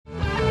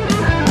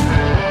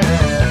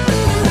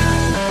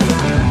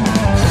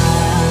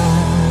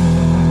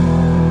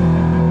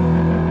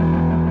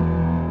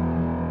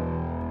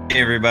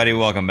everybody.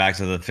 Welcome back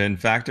to the Fin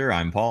Factor.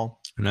 I'm Paul.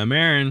 And I'm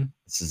Aaron.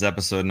 This is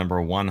episode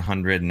number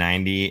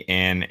 190.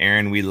 And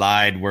Aaron, we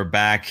lied. We're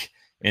back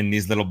in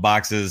these little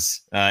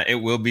boxes.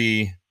 It will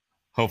be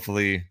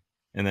hopefully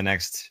in the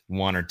next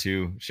one or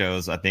two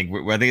shows. I think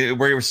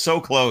we're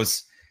so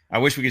close. I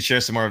wish we could share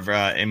some more of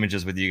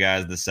images with you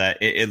guys. The set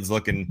it's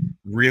looking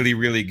really,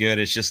 really good.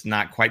 It's just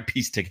not quite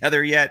pieced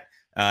together yet.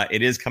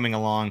 It is coming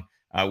along.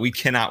 We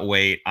cannot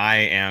wait. I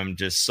am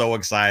just so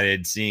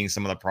excited seeing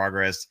some of the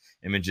progress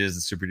images that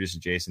super producer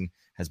Jason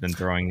has been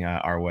throwing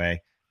our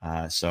way.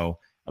 So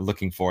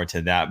looking forward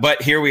to that.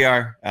 But here we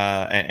are,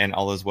 and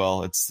all is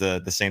well. It's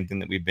the same thing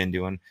that we've been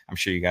doing. I'm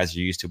sure you guys are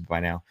used to it by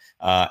now.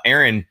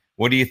 Aaron,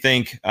 what do you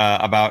think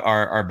about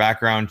our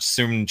background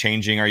soon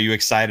changing? Are you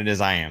excited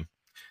as I am?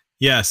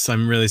 Yes,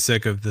 I'm really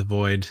sick of the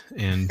void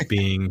and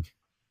being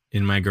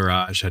in my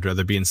garage. I'd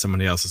rather be in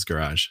somebody else's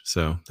garage.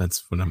 So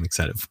that's what I'm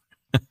excited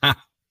for.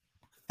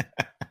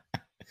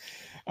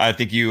 I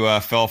think you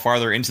fell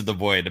farther into the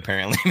void,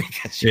 apparently,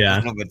 because you're a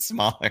little bit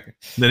smaller.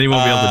 Then he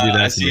won't be able to do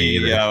that I to me see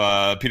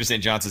either. Peter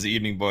St. John says,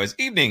 evening, boys.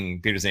 Evening,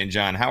 Peter St.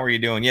 John. How are you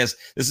doing? Yes,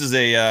 this is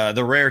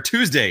the rare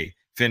Tuesday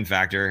Fin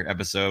Factor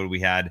episode. We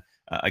had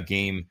a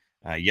game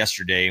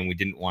yesterday, and we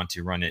didn't want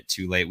to run it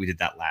too late. We did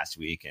that last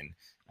week, and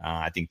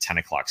I think 10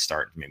 o'clock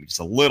start, maybe just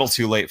a little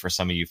too late for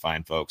some of you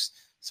fine folks.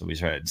 So we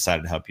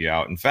decided to help you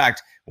out. In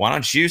fact, why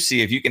don't you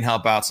see if you can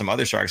help out some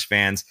other Sharks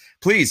fans?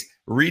 Please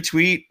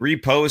retweet,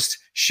 repost,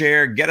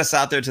 share, get us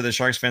out there to the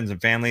Sharks fans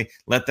and family.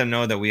 Let them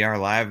know that we are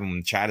live and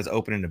the chat is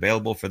open and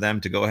available for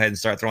them to go ahead and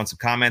start throwing some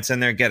comments in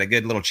there. Get a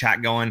good little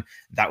chat going.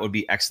 That would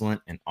be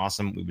excellent and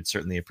awesome. We would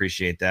certainly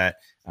appreciate that.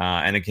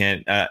 And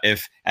again,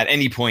 if at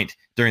any point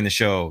during the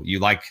show you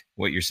like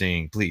what you're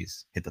seeing,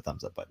 please hit the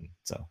thumbs up button.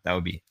 So that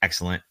would be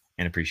excellent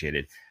and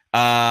appreciated.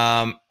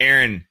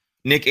 Aaron,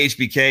 Nick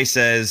HBK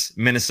says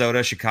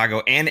Minnesota,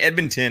 Chicago, and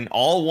Edmonton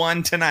all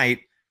won tonight.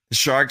 The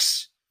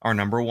Sharks are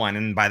number one.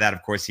 And by that,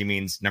 of course, he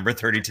means number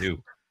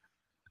 32.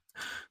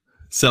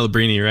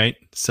 Celebrini, right?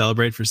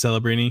 Celebrate for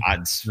Celebrini. I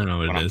don't know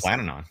what it I'm is.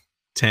 planning on.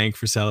 Tank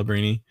for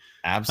Celebrini.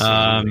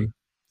 Absolutely.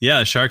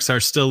 Yeah, Sharks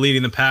are still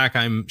leading the pack.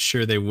 I'm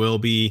sure they will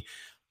be.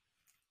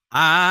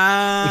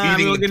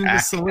 I'm looking into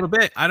this a little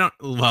bit.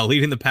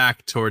 Leading the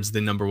pack towards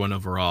the number one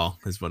overall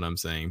is what I'm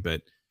saying.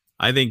 But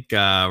I think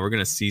we're going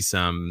to see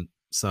some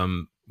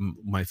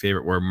my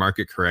favorite word,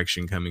 market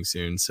correction coming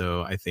soon.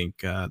 So I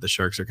think the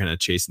Sharks are kind of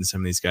chasing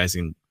some of these guys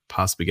and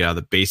possibly get out of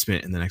the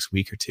basement in the next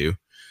week or two.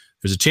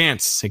 There's a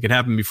chance it could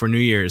happen before New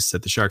Year's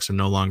that the Sharks are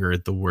no longer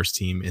the worst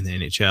team in the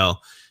NHL.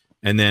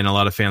 And then a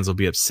lot of fans will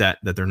be upset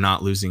that they're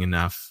not losing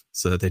enough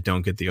so that they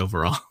don't get the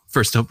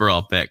first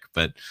overall pick.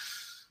 But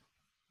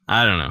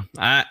I don't know.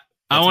 I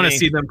want to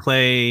see them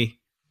play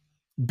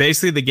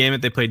basically the game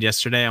that they played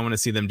yesterday. I want to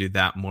see them do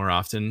that more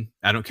often.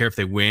 I don't care if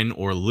they win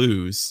or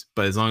lose,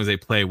 but as long as they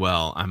play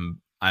well,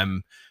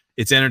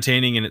 it's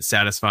entertaining and it's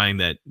satisfying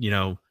that,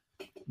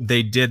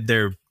 they did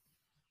their,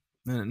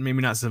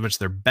 maybe not so much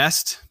their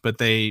best, but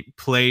they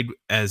played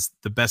as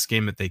the best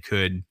game that they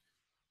could.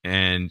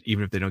 And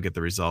even if they don't get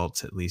the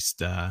results, at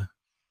least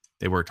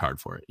they worked hard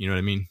for it. You know what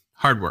I mean?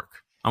 Hard work.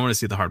 I want to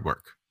see the hard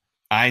work.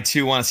 I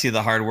too want to see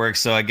the hard work.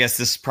 So I guess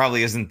this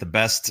probably isn't the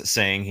best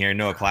saying here.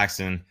 Noah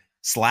Claxton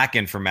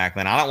slacking for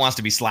Macklin. I don't want us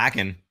to be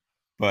slacking,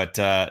 but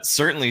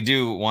certainly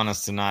do want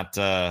us to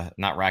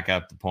not rack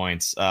up the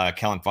points.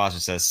 Kellen Foster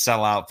says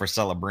sell out for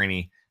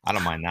Celebrini. I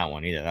don't mind that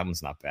one either. That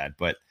one's not bad.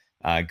 But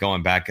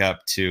going back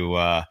up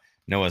to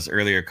Noah's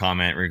earlier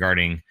comment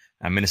regarding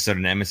Minnesota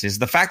and Edmonton, is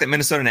the fact that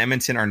Minnesota and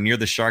Edmonton are near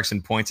the Sharks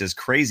in points is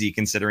crazy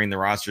considering the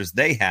rosters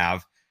they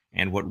have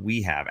and what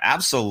we have.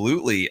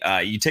 Absolutely.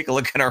 You take a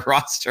look at our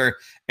roster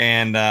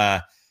and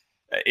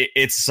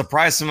it's a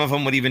surprise some of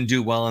them would even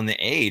do well in the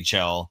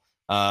AHL,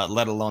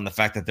 let alone the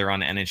fact that they're on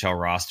the NHL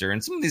roster.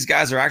 And some of these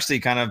guys are actually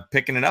kind of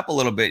picking it up a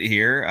little bit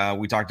here.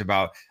 We talked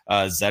about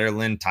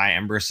Zetterlund, Ty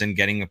Emberson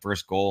getting a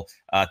first goal,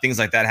 things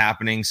like that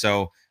happening.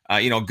 So,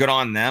 good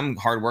on them,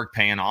 hard work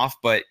paying off.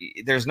 But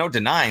there's no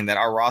denying that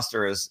our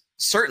roster is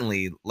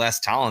certainly less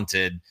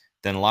talented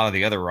than a lot of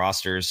the other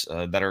rosters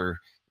that are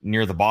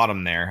near the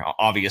bottom there.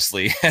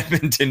 Obviously,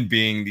 Edmonton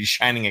being the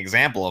shining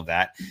example of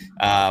that.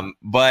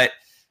 But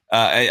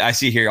I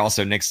see here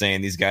also Nick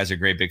saying these guys are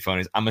great big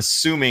phonies. I'm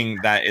assuming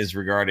that is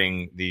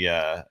regarding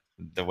the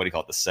what do you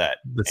call it? The set.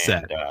 The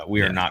set.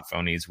 We are not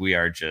phonies. We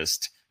are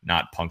just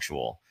not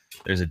punctual.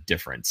 There's a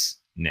difference,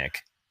 Nick.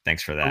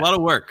 Thanks for that. A lot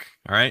of work.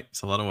 All right.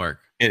 It's a lot of work.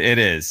 It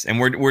is. And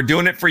we're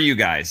doing it for you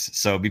guys.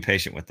 So be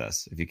patient with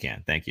us if you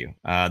can. Thank you.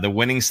 The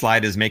winning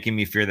slide is making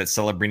me fear that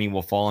Celebrini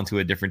will fall into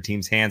a different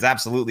team's hands.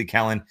 Absolutely,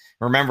 Kellen.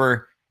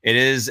 Remember, it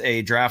is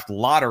a draft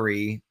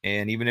lottery.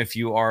 And even if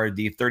you are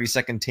the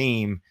 32nd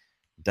team,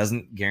 it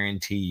doesn't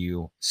guarantee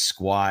you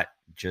squat.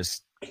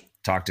 Just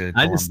talk to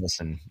Columbus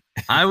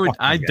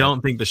I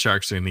don't think the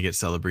Sharks are going to get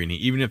Celebrini.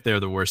 Even if they're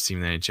the worst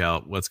team in the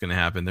NHL, what's going to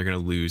happen? They're going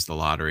to lose the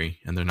lottery.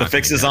 And they're not. The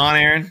fix is on,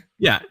 Aaron?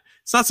 Yeah.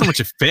 It's not so much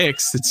a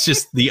fix. It's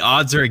just the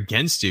odds are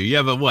against you. You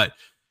have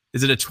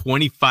is it a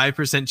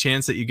 25%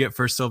 chance that you get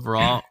first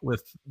overall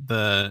with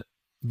the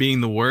being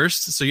the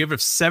worst. So you have a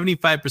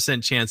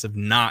 75% chance of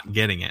not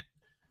getting it.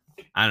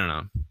 I don't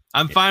know.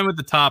 I'm fine with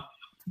the top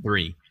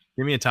 3.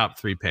 Give me a top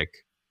 3 pick.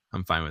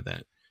 I'm fine with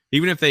that.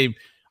 Even if they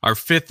are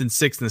 5th and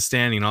 6th in the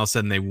standing and all of a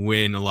sudden they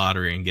win a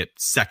lottery and get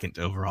 2nd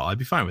overall, I'd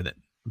be fine with it.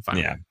 I'm fine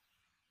with it.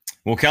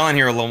 Well, Kellen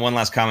here, one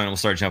last comment. We'll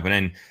start jumping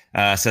in.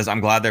 Says,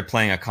 I'm glad they're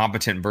playing a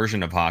competent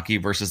version of hockey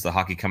versus the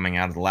hockey coming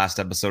out of the last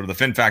episode of the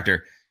Fin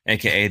Factor,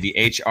 a.k.a.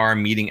 the HR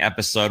meeting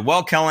episode.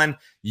 Well, Kellen,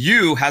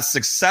 you have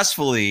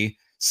successfully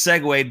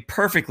segued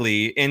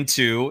perfectly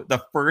into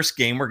the first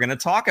game we're going to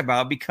talk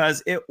about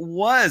because it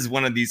was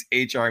one of these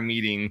HR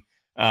meeting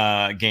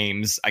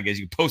games. I guess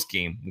you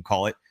post-game, we'll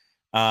call it.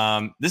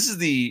 This is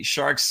the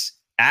Sharks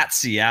at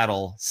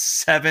Seattle,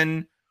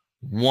 7-1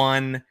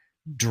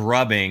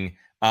 drubbing.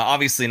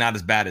 Obviously not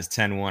as bad as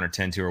 10-1 or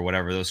 10-2 or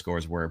whatever those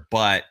scores were,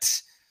 but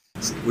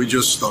we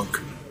just stunk.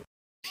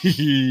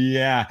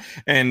 Yeah.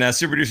 And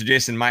Super Producer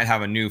Jason might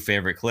have a new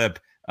favorite clip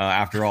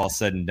after all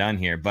said and done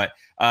here. But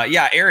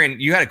Aaron,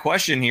 you had a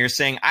question here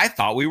saying, I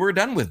thought we were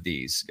done with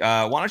these.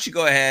 Why don't you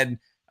go ahead,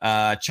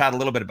 chat a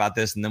little bit about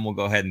this, and then we'll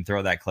go ahead and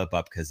throw that clip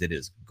up because it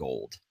is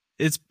gold.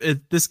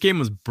 This game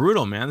was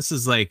brutal, man. This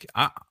is like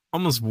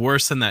almost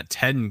worse than that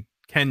 2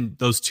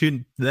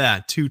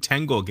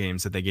 10-goal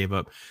games that they gave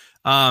up.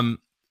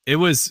 It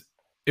was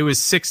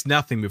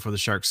 6-0 before the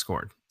Sharks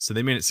scored. So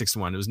they made it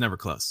 6-1. It was never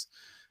close.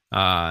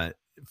 4-0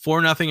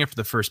 after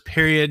the first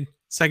period.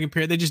 Second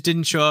period, they just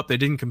didn't show up. They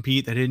didn't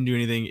compete. They didn't do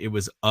anything. It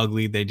was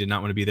ugly. They did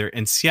not want to be there.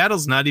 And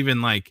Seattle's not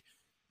even like,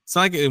 it's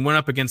not like it went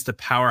up against a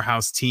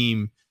powerhouse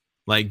team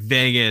like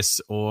Vegas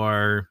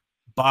or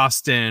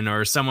Boston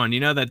or someone,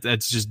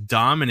 that's just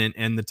dominant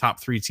and the top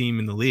 3 team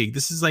in the league.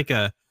 This is like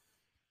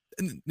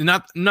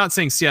not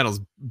saying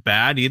Seattle's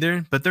bad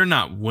either, but they're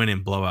not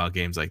winning blowout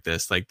games like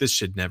this. Like, this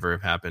should never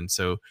have happened.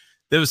 So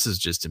this is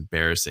just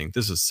embarrassing.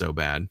 This was so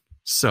bad.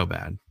 So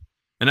bad.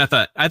 And I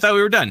thought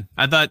we were done.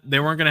 I thought they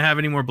weren't going to have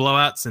any more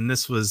blowouts. And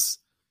this was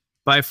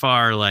by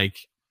far I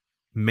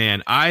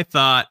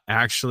thought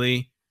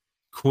actually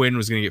Quinn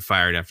was going to get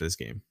fired after this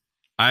game.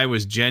 I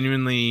was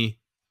genuinely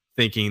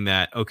thinking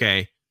that,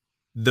 okay,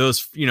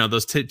 those 2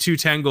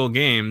 10-goal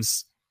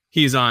games,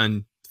 he's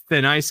on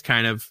thin ice,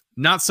 kind of.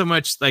 Not so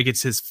much like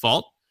it's his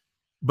fault,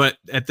 but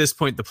at this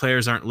point, the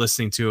players aren't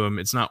listening to him.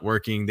 It's not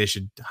working. They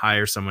should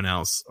hire someone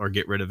else or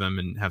get rid of him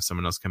and have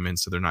someone else come in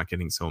so they're not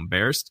getting so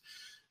embarrassed.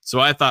 So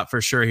I thought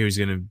for sure he was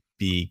going to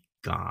be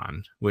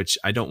gone, which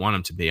I don't want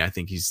him to be. I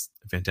think he's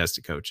a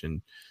fantastic coach.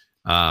 And,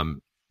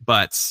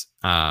 but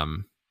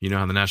you know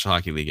how the National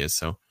Hockey League is.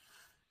 So,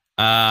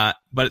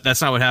 but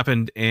that's not what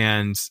happened.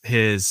 And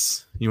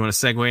you want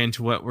to segue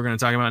into what we're going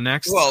to talk about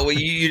next? Well,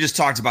 you just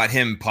talked about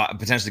him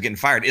potentially getting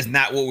fired. Isn't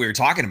that what we were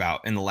talking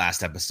about in the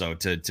last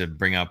episode to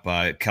bring up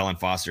Kellen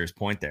Foster's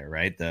point there,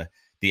 right? The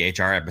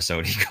HR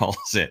episode, he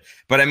calls it.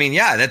 But I mean,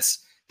 yeah,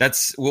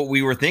 that's what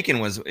we were thinking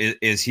was,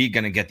 is he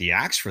going to get the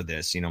axe for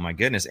this? My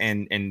goodness.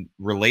 And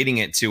relating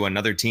it to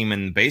another team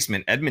in the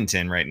basement,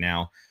 Edmonton right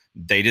now,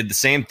 they did the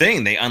same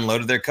thing. They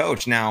unloaded their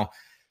coach. Now,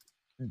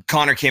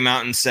 Connor came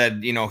out and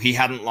said, he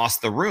hadn't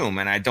lost the room.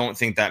 And I don't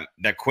think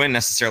that Quinn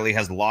necessarily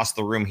has lost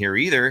the room here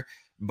either.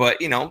 But,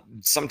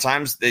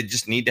 sometimes they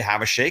just need to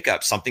have a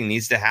shakeup. Something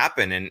needs to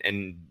happen.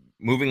 And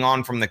moving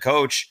on from the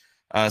coach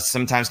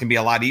sometimes can be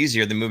a lot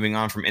easier than moving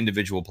on from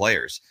individual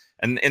players.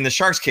 And in the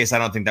Sharks case, I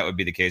don't think that would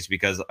be the case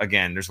because,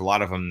 again, there's a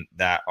lot of them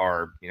that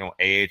are,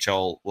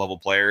 AHL level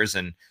players.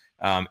 And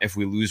if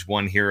we lose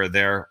one here or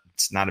there,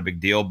 it's not a big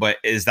deal. But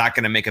is that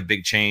going to make a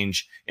big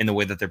change in the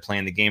way that they're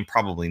playing the game?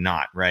 Probably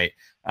not, right?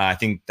 I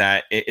think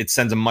that it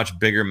sends a much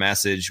bigger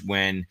message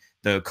when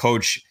the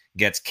coach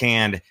gets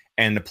canned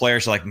and the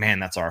players are like,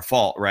 man, that's our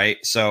fault, right?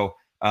 So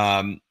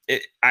I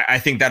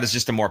think that is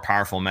just a more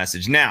powerful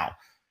message. Now,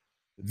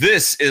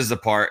 this is the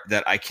part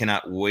that I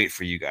cannot wait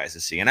for you guys to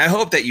see. And I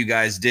hope that you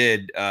guys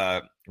did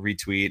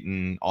retweet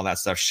and all that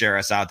stuff, share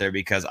us out there,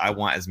 because I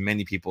want as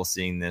many people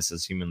seeing this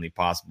as humanly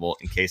possible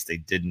in case they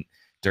didn't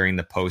during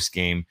the post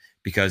game,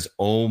 because,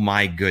 oh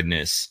my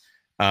goodness,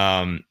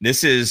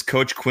 this is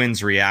Coach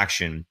Quinn's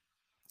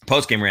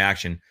post-game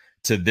reaction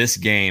to this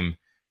game,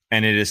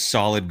 and it is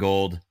solid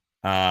gold.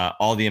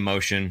 All the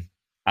emotion.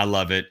 I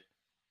love it.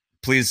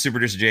 Please, Super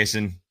Producer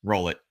Jason,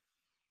 roll it.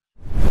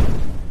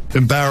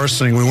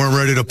 Embarrassing. We weren't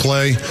ready to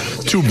play.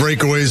 2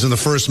 breakaways in the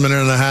first minute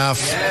and a half.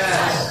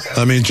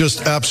 I mean,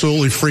 just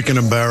absolutely freaking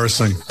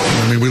embarrassing.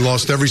 I mean, we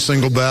lost every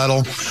single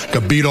battle,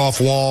 got beat off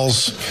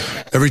walls.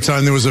 Every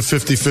time there was a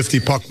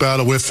 50-50 puck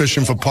battle, we're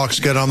fishing for pucks,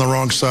 get on the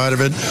wrong side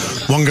of it.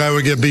 One guy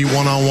would get beat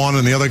one-on-one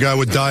and the other guy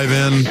would dive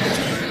in.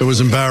 It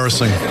was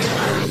embarrassing.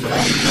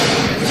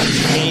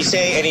 Can you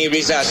say any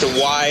reason as to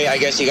why, I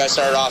guess, you guys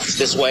started off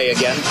this way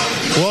again?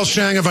 Well,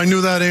 Shang, if I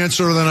knew that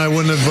answer, then I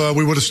wouldn't have.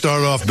 We would have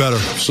started off better.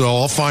 So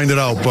I'll find it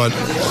out. But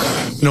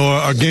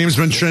our game's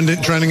been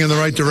trending in the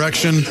right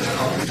direction,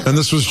 and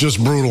this was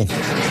just brutal.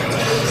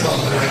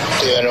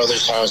 Yeah, I know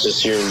there's times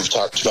this year we've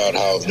talked about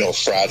how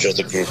fragile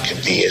the group can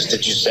be.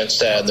 Did you sense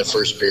that in the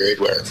first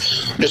period where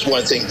just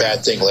one thing,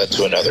 bad thing led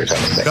to another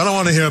kind of thing? I don't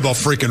want to hear about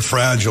freaking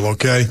fragile,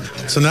 okay?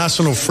 It's a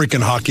National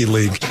freaking Hockey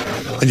League,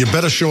 and you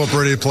better show up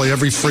ready to play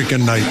every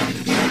freaking night.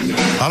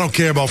 I don't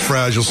care about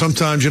fragile.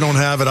 Sometimes you don't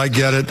have it, I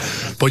get it,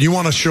 but you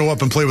want to show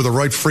up and play with the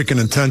right freaking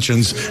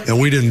intentions, and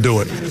we didn't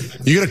do it.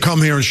 You got to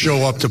come here and show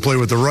up to play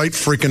with the right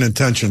freaking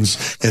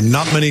intentions, and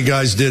not many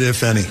guys did,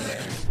 if any.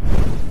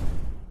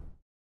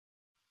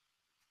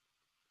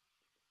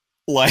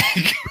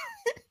 Like,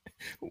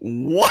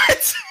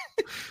 what?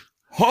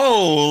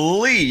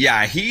 Holy,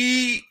 yeah,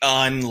 he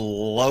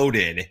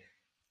unloaded.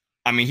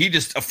 I mean, he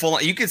just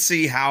you could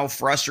see how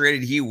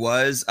frustrated he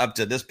was up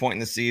to this point in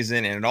the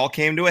season, and it all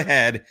came to a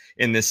head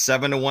in this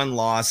 7-1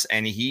 loss,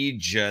 and he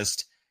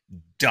just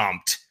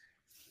dumped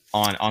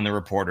on the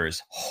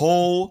reporters.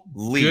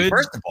 Holy. Good.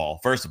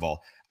 First of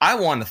all, I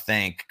want to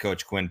thank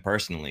Coach Quinn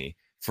personally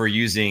for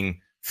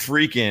using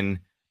freaking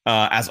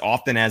as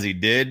often as he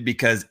did,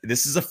 because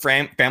this is a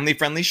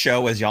family-friendly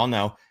show, as y'all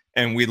know,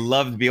 and we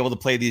love to be able to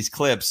play these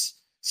clips.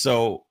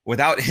 So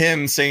without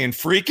him saying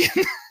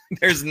freaking,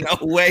 there's no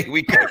way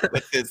we could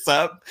put this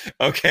up.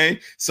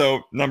 Okay,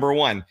 so number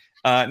one.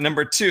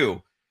 Number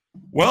two,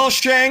 well,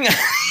 Shang,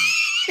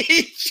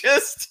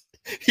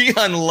 he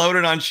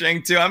unloaded on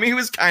Shang too. I mean, he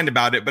was kind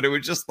about it, but it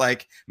was just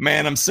like,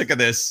 man, I'm sick of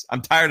this.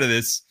 I'm tired of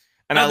this.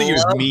 And I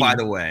love, by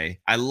the way,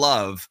 I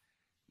love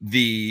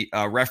the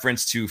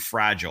reference to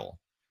fragile.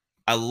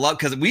 I love,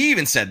 because we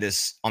even said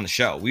this on the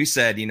show. We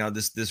said,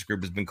 this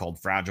group has been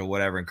called fragile,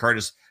 whatever. And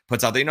Curtis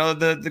puts out there,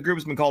 the group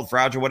has been called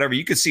fragile, whatever.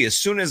 You could see as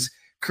soon as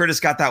Curtis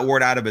got that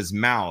word out of his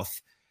mouth,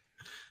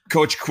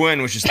 Coach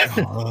Quinn was just like,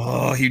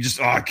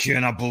 I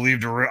cannot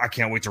believe I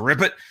can't wait to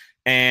rip it.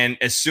 And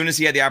as soon as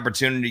he had the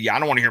opportunity, I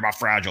don't want to hear about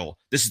fragile.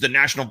 This is the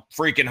National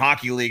freaking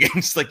Hockey League. And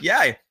it's like,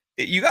 yeah,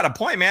 you got a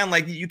point, man.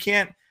 Like, you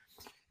can't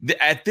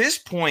at this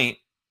point.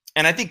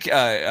 And I think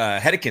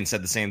Hedeken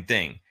said the same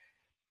thing.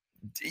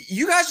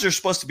 You guys are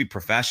supposed to be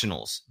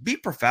professionals. Be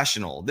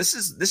professional. This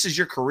is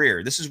your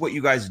career. This is what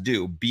you guys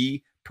do.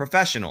 Be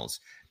professionals.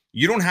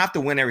 You don't have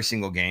to win every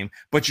single game,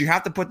 but you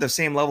have to put the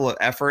same level of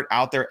effort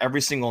out there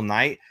every single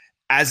night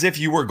as if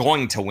you were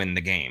going to win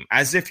the game,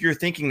 as if you're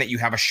thinking that you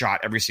have a shot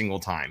every single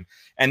time.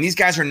 And these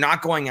guys are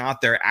not going out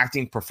there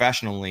acting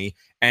professionally.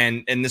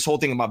 And this whole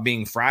thing about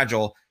being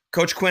fragile,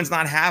 Coach Quinn's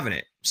not having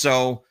it.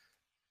 So,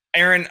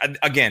 Aaron,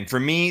 again,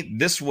 for me,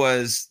 this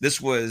was.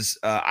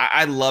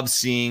 I love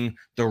seeing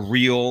the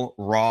real,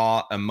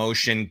 raw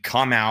emotion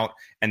come out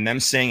and them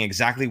saying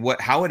exactly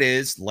how it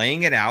is,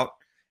 laying it out,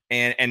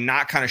 and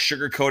not kind of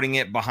sugarcoating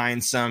it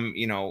behind some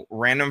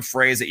random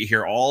phrase that you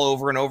hear all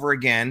over and over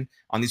again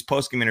on these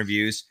postgame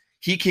interviews.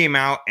 He came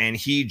out and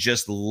he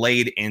just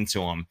laid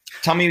into them.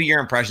 Tell me your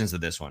impressions of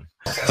this one.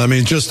 I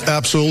mean, just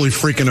absolutely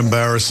freaking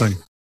embarrassing.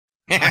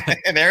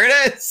 There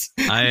it is.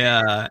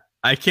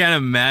 I can't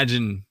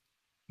imagine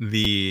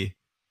the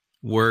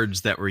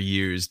words that were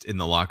used in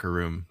the locker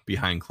room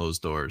behind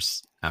closed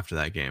doors after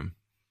that game.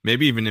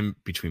 Maybe even in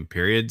between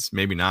periods,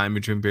 maybe not in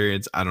between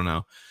periods. I don't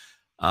know.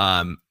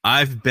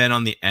 I've been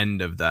on the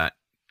end of that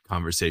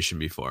conversation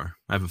before.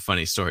 I have a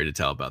funny story to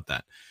tell about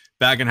that.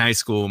 Back in high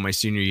school, my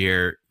senior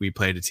year, we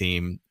played a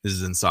team. This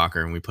is in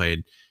soccer, and we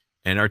played,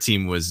 and our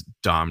team was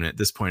dominant. At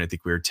this point, I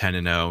think we were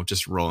 10-0,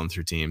 just rolling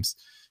through teams.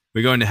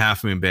 We go into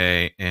Half Moon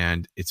Bay,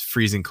 and it's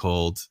freezing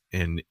cold,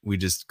 and we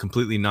just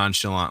completely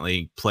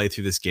nonchalantly play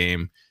through this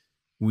game.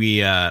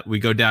 We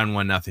go down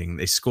 1-0.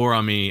 They score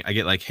on me. I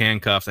get like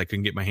handcuffed. I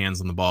couldn't get my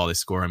hands on the ball. They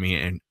score on me,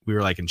 and we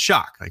were like in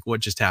shock. Like, what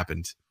just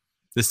happened?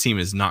 This team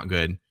is not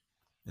good,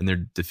 and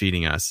they're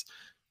defeating us.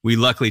 We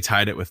luckily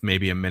tied it with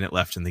maybe a minute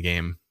left in the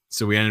game,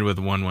 so we ended with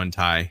a 1-1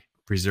 tie,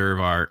 preserve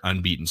our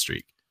unbeaten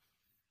streak.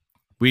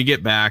 We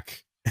get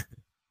back,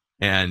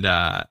 and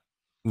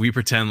we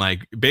pretend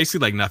like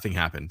nothing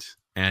happened.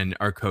 And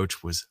our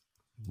coach was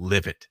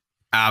livid,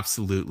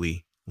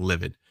 absolutely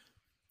livid.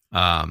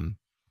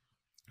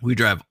 We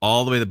drive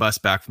all the way the bus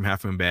back from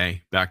Half Moon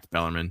Bay back to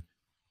Bellarmine.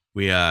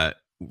 We're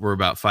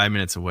about 5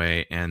 minutes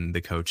away, and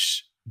the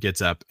coach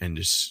gets up and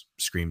just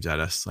screams at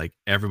us like,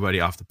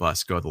 everybody off the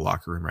bus, go to the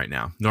locker room right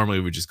now. Normally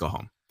we just go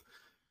home.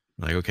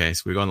 I'm like, okay,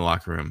 so we go in the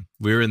locker room.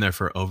 We were in there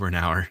for over an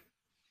hour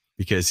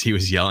because he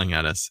was yelling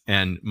at us.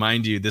 And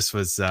mind you, this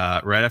was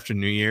right after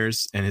New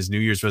Year's, and his New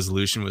Year's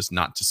resolution was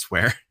not to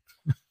swear.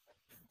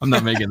 I'm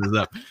not making this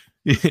up.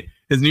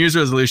 His New Year's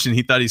resolution,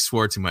 he thought he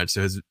swore too much.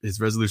 So his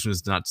resolution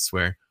was not to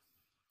swear.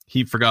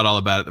 He forgot all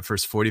about it the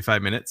first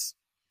 45 minutes.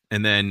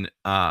 And then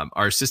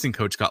our assistant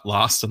coach got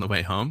lost on the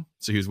way home.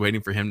 So he was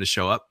waiting for him to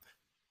show up.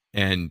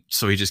 And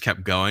so he just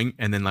kept going.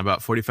 And then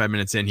about 45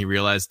 minutes in, he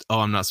realized, oh,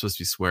 I'm not supposed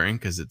to be swearing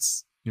because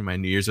it's my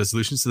New Year's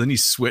resolution. So then he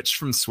switched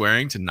from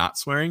swearing to not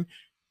swearing.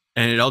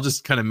 And it all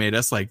just kind of made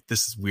us like,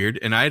 this is weird.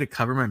 And I had to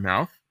cover my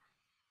mouth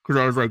because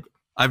I was like,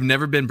 I've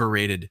never been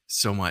berated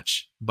so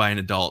much by an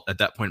adult at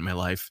that point in my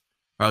life.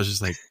 I was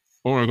just like,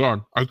 oh my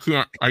God, I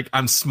can't.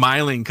 I'm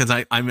smiling because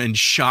I'm in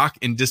shock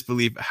and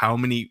disbelief how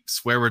many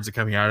swear words are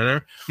coming out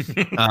of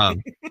there.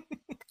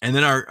 And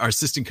then our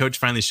assistant coach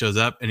finally shows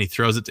up and he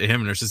throws it to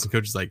him. And our assistant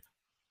coach is like,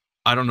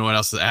 I don't know what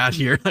else to add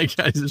here. Like,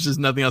 there's just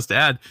nothing else to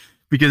add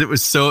because it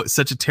was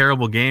such a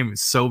terrible game.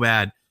 It's so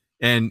bad.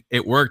 And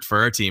it worked for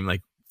our team.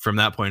 Like from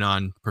that point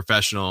on,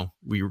 professional,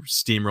 we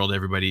steamrolled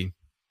everybody,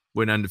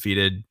 went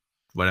undefeated,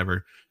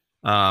 whatever.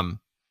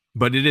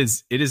 But it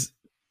is,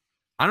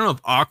 I don't know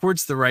if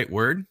awkward's the right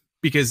word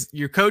because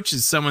your coach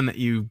is someone that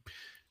you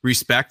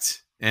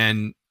respect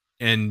and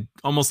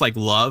almost like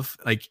love,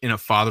 like in a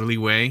fatherly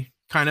way,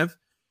 kind of.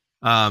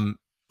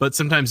 But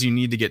sometimes you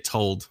need to get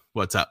told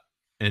what's up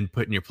and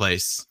put in your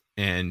place.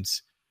 And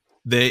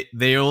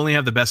they only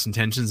have the best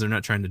intentions. They're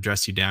not trying to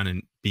dress you down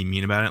and be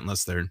mean about it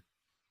unless their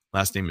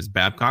last name is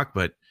Babcock.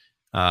 But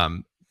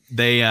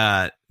they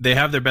have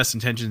their best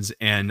intentions.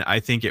 And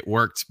I think it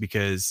worked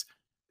because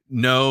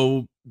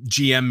no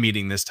GM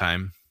meeting this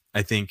time.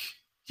 I think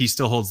he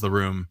still holds the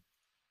room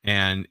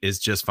and is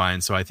just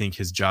fine. So I think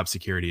his job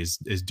security is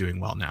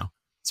doing well now.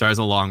 Sorry, it was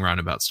a long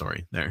roundabout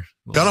story there.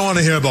 I don't want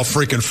to hear about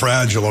freaking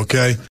Fragile,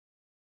 okay?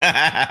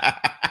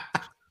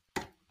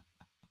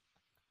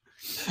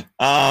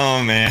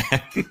 Oh man.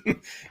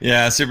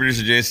 Yeah, super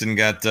producer Jason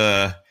got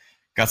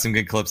some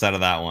good clips out of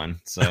that one.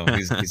 So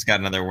he's got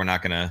another we're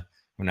not gonna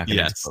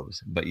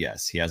expose. But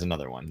yes, he has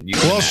another one.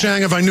 Well,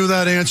 Shang, if I knew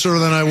that answer,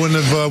 then I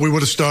wouldn't have we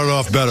would have started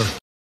off better.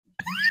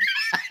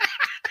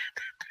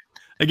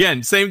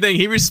 Again, same thing.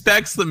 He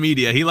respects the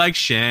media. He likes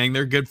Shang.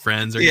 They're good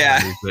friends. They're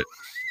good buddies, but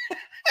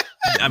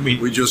I mean,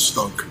 we just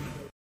stunk.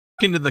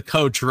 Into the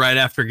coach right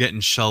after getting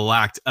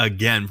shellacked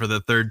again for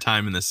the third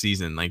time in the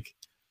season. Like,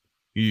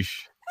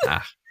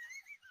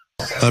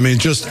 I mean,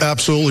 just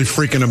absolutely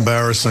freaking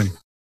embarrassing.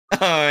 Oh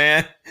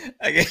man,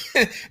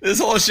 this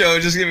whole show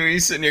is just gonna be me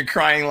sitting here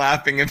crying,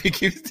 laughing if he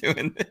keeps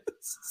doing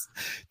this.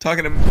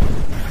 Talking to.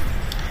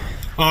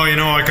 Oh,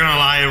 I can't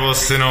lie. It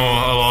was a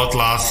lot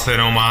last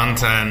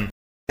month, and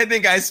I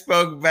think I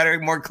spoke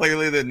more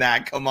clearly than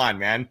that. Come on,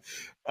 man.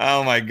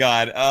 Oh my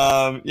God.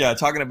 Yeah,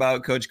 talking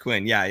about Coach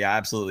Quinn. Yeah,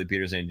 absolutely,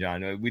 Peter St.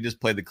 John. We just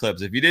played the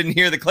clips. If you didn't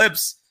hear the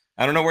clips,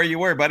 I don't know where you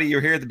were, buddy. You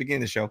were here at the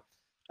beginning of the show.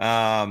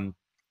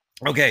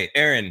 Okay,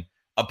 Aaron,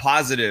 a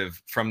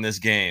positive from this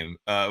game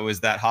was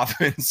that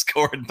Hoffman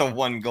scored the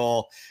one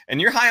goal. And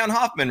you're high on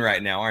Hoffman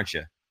right now, aren't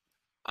you?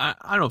 I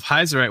don't know if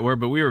high is the right word,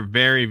 but we were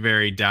very,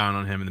 very down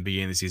on him in the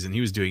beginning of the season.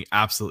 He was doing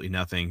absolutely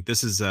nothing.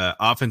 This is an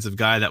offensive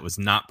guy that was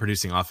not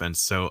producing offense.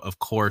 So, of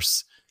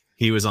course,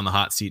 he was on the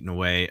hot seat in a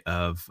way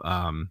of,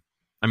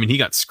 he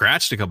got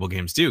scratched a couple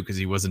games too because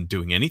he wasn't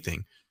doing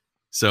anything.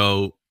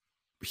 So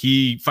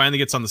he finally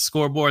gets on the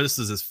scoreboard. This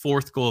is his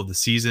fourth goal of the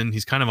season.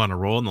 He's kind of on a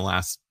roll in the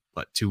last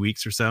 2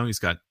 weeks or so.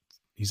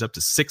 He's up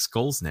to 6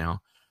 goals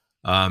now,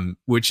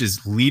 which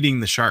is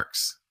leading the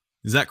Sharks.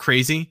 Is that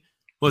crazy?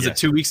 Was it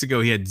 2 weeks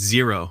ago he had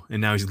 0 and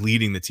now he's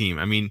leading the team?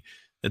 I mean,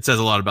 that says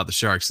a lot about the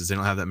Sharks because they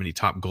don't have that many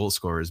top goal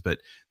scorers, but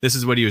this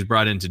is what he was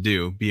brought in to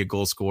do, be a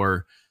goal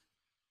scorer,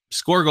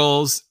 score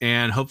goals,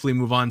 and hopefully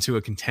move on to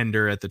a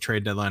contender at the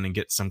trade deadline and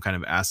get some kind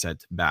of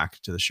asset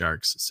back to the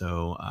Sharks.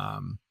 So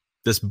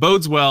this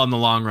bodes well in the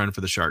long run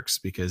for the Sharks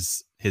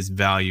because his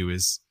value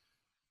is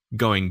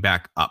going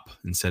back up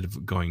instead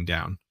of going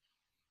down.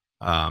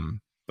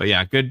 But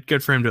yeah,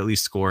 good for him to at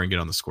least score and get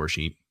on the score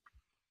sheet.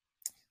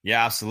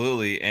 Yeah,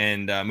 absolutely.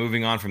 And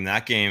moving on from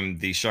that game,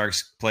 the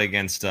Sharks play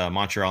against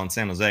Montreal and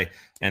San Jose,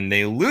 and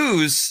they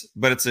lose,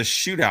 but it's a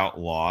shootout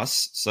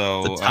loss.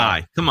 So it's a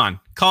tie. Come on,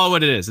 call it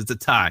what it is. It's a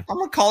tie. I'm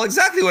gonna call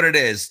exactly what it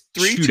is.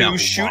 3-2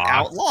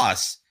 shootout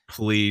loss.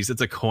 Please,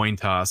 it's a coin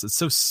toss. It's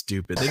so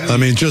stupid.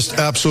 Just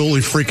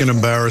absolutely freaking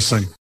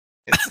embarrassing.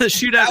 The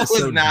shootout is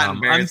so not dumb.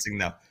 embarrassing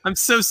though. I'm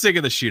so sick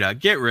of the shootout.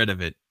 Get rid of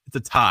it. It's a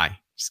tie.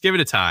 Just give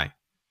it a tie.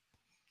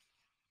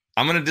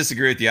 I'm going to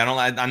disagree with you.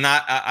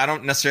 I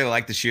don't necessarily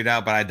like the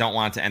shootout, but I don't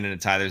want it to end in a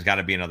tie. There's got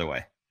to be another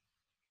way.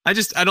 I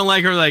don't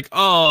like her like,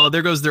 oh,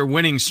 there goes their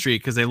winning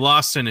streak because they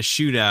lost in a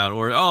shootout,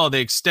 or oh, they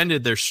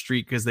extended their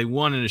streak because they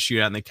won in a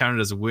shootout and they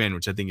counted as a win,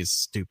 which I think is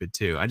stupid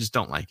too. I just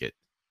don't like it.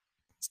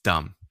 It's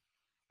dumb.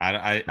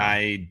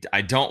 I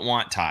don't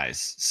want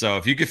ties. So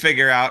if you could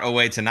figure out a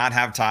way to not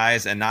have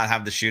ties and not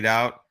have the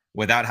shootout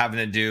without having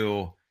to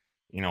do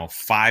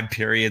 5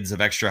 periods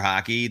of extra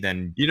hockey,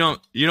 then you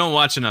don't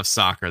watch enough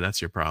soccer.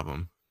 That's your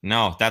problem.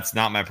 No, that's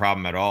not my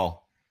problem at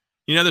all.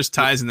 There's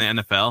ties in the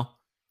NFL.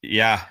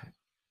 Yeah.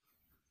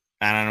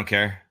 And I don't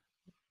care.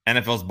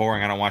 NFL's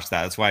boring. I don't watch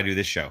that. That's why I do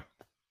this show.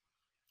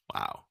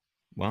 Wow.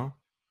 Well,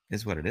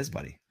 it's what it is,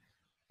 buddy.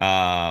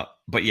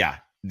 But yeah,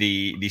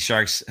 the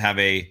Sharks have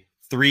a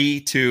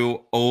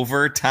 3-2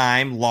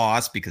 overtime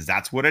loss because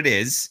that's what it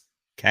is.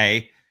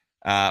 Okay.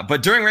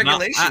 But during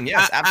regulation,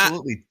 yes,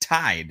 absolutely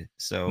tied.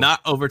 So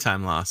not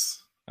overtime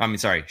loss.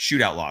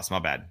 Shootout loss. My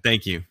bad.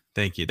 Thank you.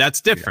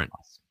 That's different.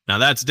 Now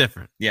that's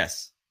different.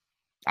 Yes,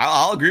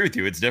 I'll agree with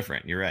you. It's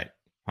different. You're right,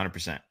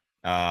 100%.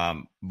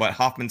 But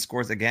Hoffman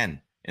scores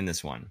again in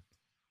this one.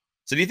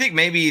 So do you think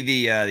maybe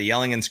the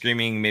yelling and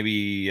screaming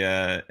maybe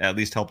at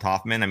least helped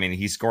Hoffman? I mean,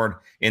 he scored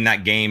in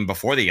that game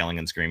before the yelling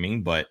and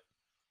screaming, but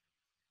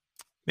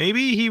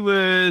maybe he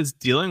was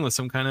dealing with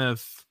some kind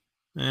of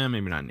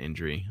Maybe not an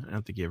injury. I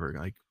don't think he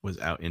ever was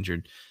out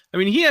injured. I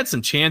mean, he had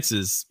some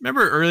chances.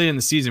 Remember early in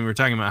the season, we were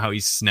talking about how he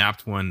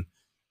snapped one,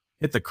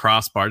 hit the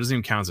crossbar. It doesn't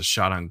even count as a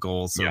shot on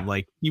goal. So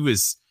he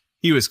was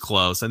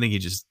close. I think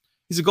he's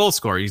a goal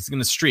scorer. He's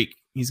going to streak.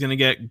 He's going to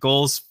get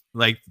goals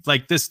like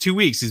this 2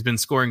 weeks. He's been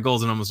scoring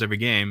goals in almost every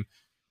game.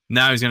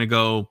 Now he's going to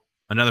go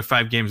another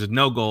 5 games with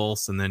no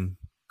goals and then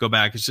go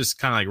back. It's just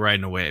kind of like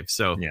riding a wave.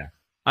 So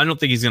I don't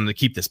think he's going to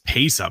keep this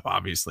pace up,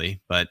 obviously,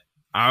 but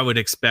I would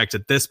expect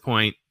at this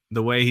point,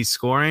 the way he's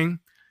scoring,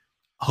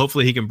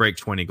 hopefully he can break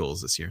 20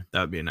 goals this year.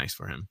 That would be nice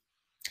for him.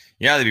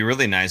 Yeah, that'd be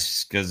really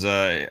nice because,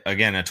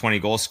 again, a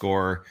 20-goal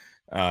scorer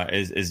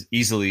is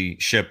easily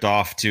shipped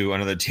off to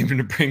another team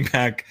to bring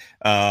back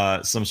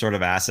some sort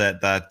of asset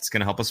that's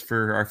going to help us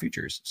for our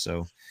futures.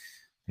 So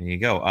there you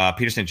go.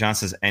 Peter St. John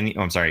says,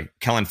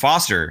 Kellen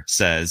Foster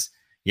says,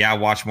 yeah,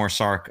 watch more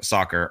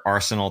soccer.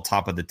 Arsenal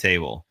top of the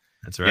table.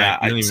 That's right.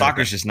 Yeah,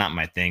 soccer's just not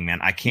my thing, man.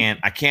 I can't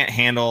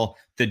handle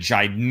the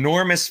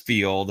ginormous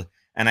field,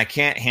 and I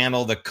can't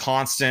handle the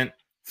constant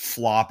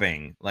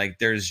flopping. Like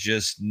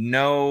there's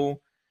no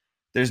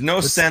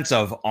sense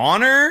of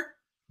honor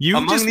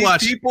among these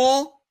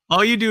people.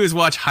 All you do is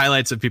watch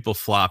highlights of people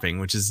flopping,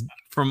 which is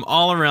from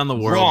all around the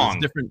world. Wrong.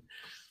 It's different.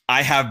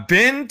 I have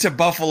been to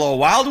Buffalo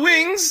Wild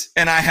Wings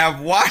and I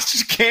have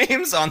watched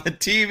games on the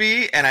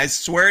TV, and I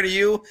swear to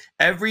you,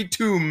 every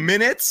 2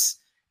 minutes,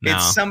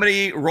 it's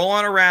somebody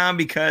rolling around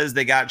because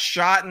they got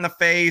shot in the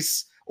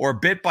face or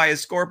bit by a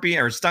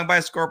scorpion or stung by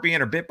a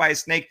scorpion or bit by a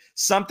snake.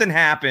 Something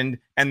happened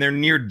and they're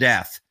near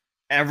death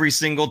every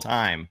single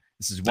time.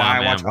 This is why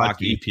I watch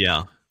hockey. The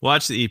EPL.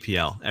 Watch the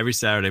EPL every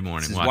Saturday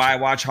morning. This is why I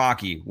watch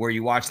hockey, where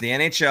you watch the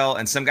NHL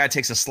and some guy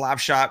takes a slap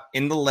shot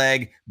in the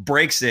leg,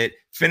 breaks it,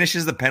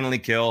 finishes the penalty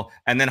kill,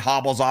 and then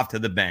hobbles off to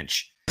the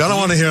bench. I don't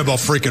want to hear about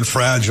freaking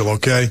Fragile,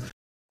 okay?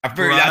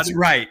 That's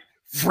right.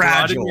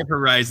 Fragile. Broaden your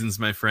horizons,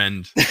 my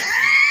friend.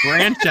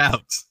 Branch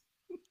out.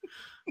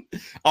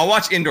 I'll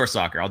watch indoor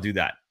soccer. I'll do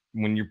that.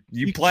 When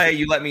you play,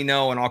 you let me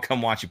know, and I'll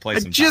come watch you play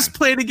sometime. Just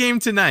played a game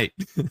tonight.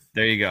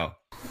 There you go.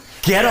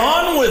 Get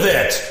on with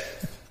it.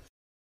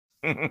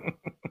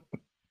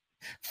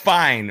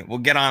 Fine. We'll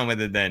get on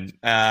with it then.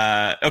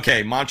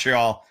 Okay,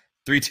 Montreal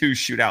 3-2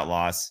 shootout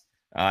loss.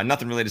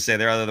 Nothing really to say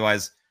there.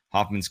 Otherwise,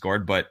 Hoffman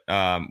scored. But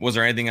was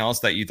there anything else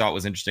that you thought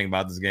was interesting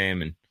about this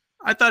game? And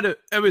I thought it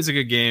was a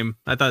good game.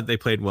 I thought they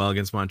played well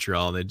against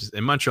Montreal.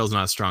 And Montreal's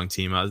not a strong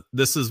team.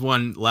 This is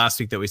one last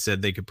week that we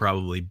said they could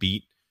probably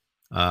beat.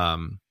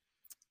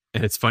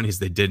 And it's funny as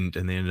they didn't,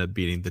 and they ended up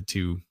beating the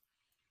 2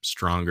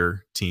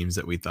 stronger teams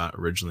that we thought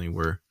originally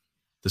were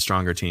the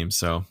stronger teams.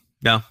 So,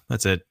 yeah,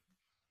 that's it.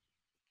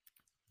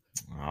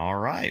 All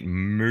right.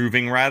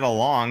 Moving right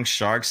along,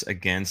 Sharks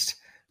against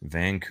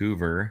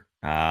Vancouver.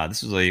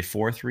 This was a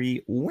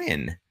 4-3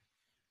 win.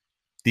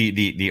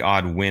 The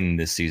odd win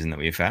this season that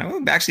we've had.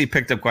 We've actually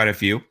picked up quite a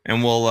few,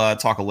 and we'll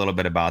talk a little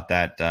bit about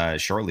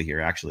that shortly here,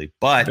 actually.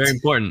 But very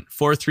important,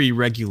 4-3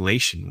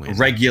 regulation win.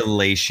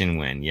 Regulation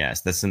win,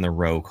 yes. That's in the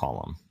row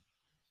column.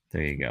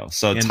 There you go.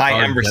 So and Ty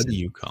RW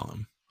Emberson.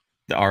 column.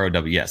 The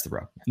ROW, yes, the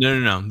row.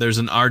 No. There's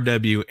an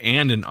RW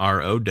and an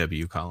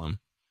ROW column.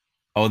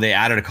 Oh, they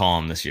added a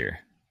column this year.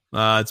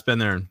 It's been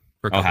there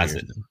for a couple has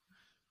years it? now.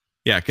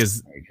 Yeah,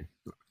 because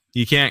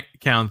you can't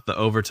count the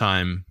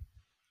overtime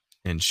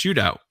and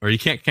shootout, or you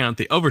can't count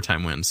the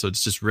overtime wins. So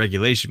it's just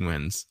regulation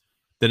wins.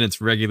 Then it's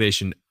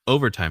regulation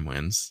overtime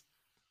wins.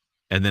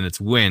 And then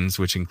it's wins,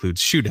 which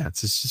includes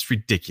shootouts. It's just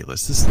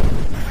ridiculous.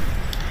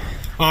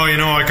 Oh,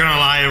 I can't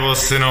lie. It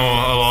was, a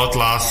lot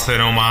last,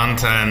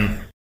 month.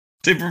 And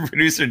Super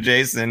producer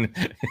Jason,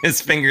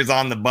 his finger's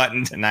on the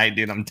button tonight,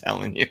 dude. I'm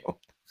telling you.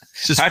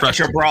 Patrick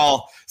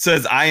Cabral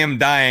says, I am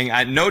dying.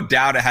 No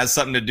doubt it has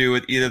something to do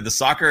with either the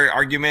soccer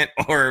argument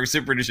or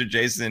super producer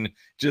Jason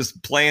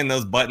just playing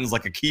those buttons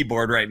like a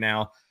keyboard right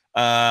now.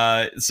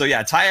 So,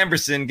 yeah, Ty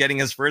Emberson getting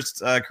his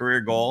first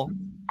career goal.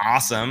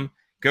 Awesome.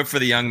 Good for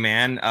the young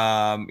man.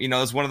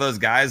 It's one of those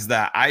guys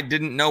that I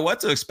didn't know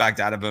what to expect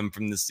out of him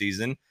from this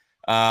season.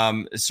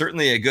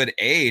 Certainly a good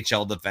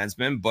AHL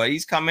defenseman, but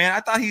he's come in. I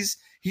thought he's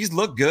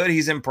looked good.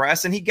 He's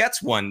impressed, and he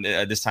gets one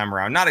this time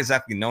around. Not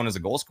exactly known as a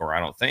goal scorer, I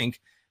don't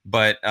think,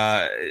 but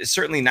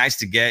certainly nice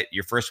to get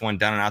your first one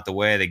done and out the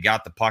way. They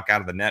got the puck out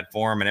of the net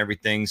for him and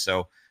everything.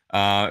 So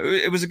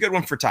it was a good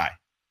one for Ty.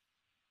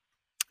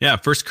 Yeah,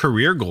 first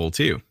career goal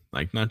too.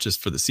 Like not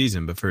just for the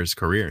season, but for his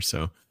career.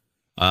 So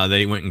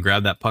they went and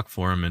grabbed that puck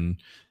for him, and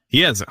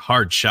he has a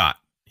hard shot.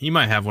 He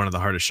might have one of the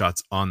hardest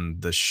shots on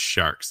the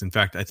Sharks. In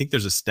fact, I think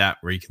there's a stat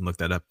where you can look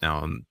that up now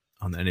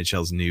on the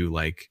NHL's new,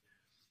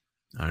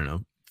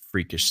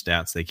 freakish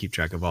stats. They keep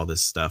track of all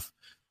this stuff.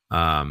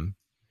 I'll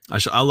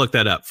look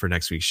that up for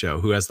next week's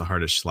show. Who has the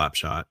hardest slap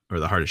shot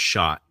or the hardest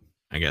shot,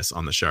 I guess,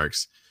 on the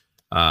Sharks?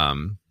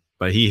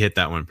 But he hit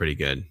that one pretty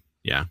good.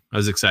 Yeah, I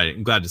was excited.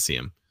 I'm glad to see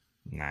him.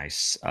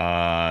 Nice.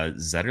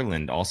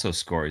 Zetterlund also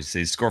scores.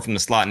 He scored from the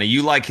slot. Now,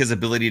 you like his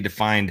ability to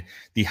find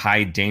the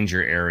high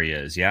danger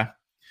areas, yeah?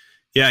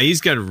 Yeah,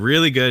 he's got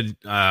really good,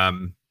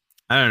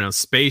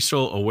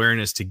 spatial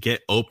awareness to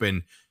get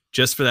open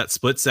just for that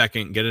split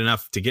second, get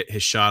enough to get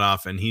his shot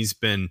off. And he's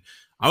been,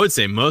 I would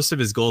say most of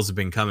his goals have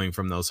been coming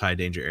from those high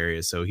danger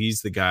areas. So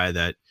he's the guy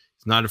that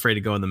is not afraid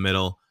to go in the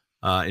middle.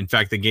 In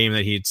fact, the game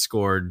that he had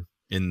scored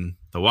in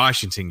the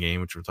Washington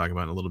game, which we'll talk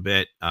about in a little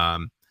bit,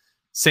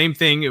 same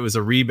thing. It was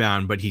a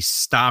rebound, but he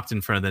stopped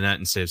in front of the net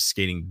instead of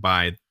skating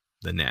by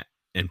the net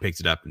and picked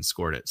it up and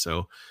scored it.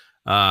 So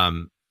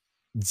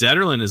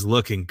Zetterlund is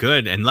looking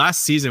good. And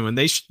last season when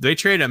they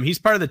traded him, he's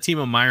part of the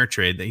Timo Meier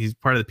trade. He's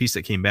part of the piece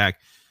that came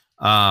back.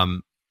 I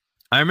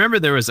remember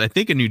there was, I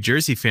think, a New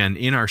Jersey fan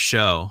in our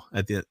show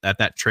at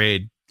that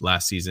trade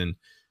last season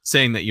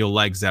saying that you'll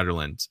like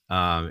Zetterlund.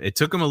 It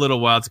took him a little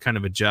while to kind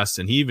of adjust,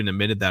 and he even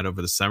admitted that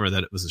over the summer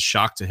that it was a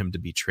shock to him to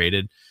be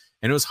traded.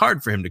 And it was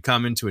hard for him to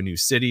come into a new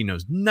city,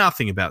 knows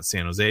nothing about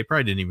San Jose,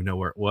 probably didn't even know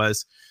where it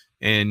was.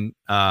 And,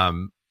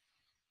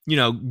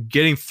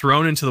 getting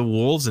thrown into the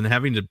wolves and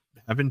having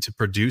to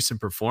produce and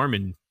perform,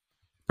 and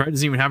probably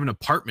doesn't even have an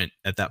apartment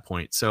at that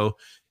point. So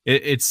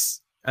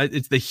it's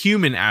the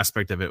human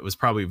aspect of it was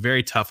probably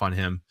very tough on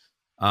him.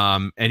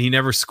 And he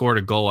never scored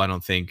a goal, I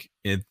don't think,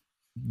 in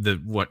the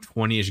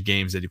 20-ish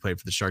games that he played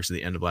for the Sharks at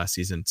the end of last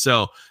season.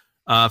 So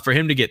for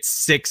him to get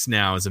 6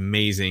 now is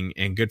amazing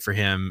and good for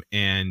him.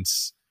 And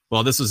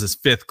well, this was his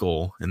 5th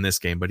goal in this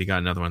game, but he got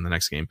another one the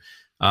next game.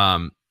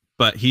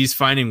 But he's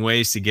finding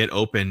ways to get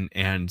open,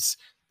 and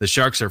the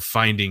Sharks are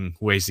finding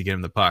ways to get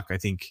him the puck. I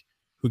think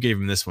who gave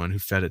him this one? Who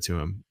fed it to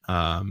him?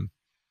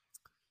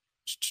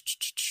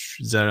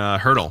 Is that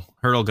Hertl?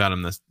 Hertl got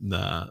him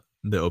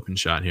the open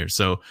shot here.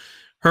 So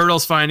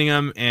Hertl's finding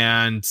him,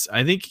 and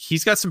I think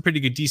he's got some pretty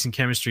good, decent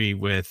chemistry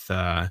with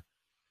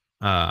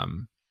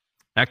Ekman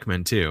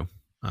too.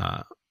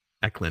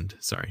 Eklund,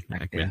 sorry,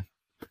 not Ekman.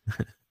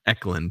 Yeah.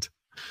 Eklund.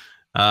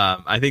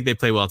 I think they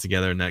play well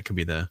together, and that could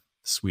be the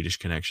Swedish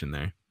connection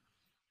there.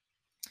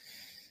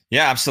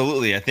 Yeah,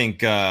 absolutely. I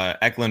think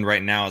Eklund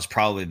right now is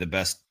probably the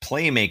best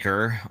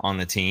playmaker on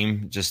the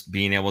team, just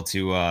being able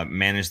to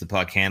manage the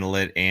puck, handle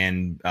it,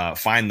 and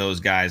find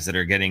those guys that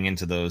are getting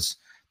into those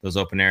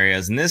open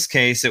areas. In this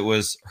case, it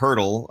was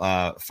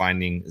Hertl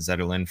finding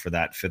Zetterlund for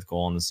that 5th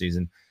goal in the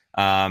season.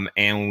 And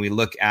when we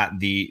look at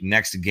the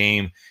next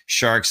game,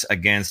 Sharks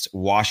against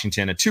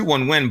Washington, a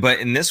 2-1 win. But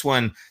in this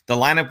one, the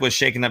lineup was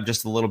shaken up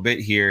just a little bit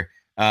here.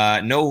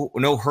 No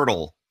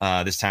Hertl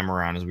this time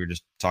around, as we were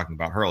just talking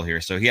about Hertl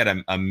here. So he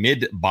had a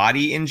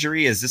mid-body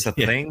injury. Is this a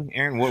thing,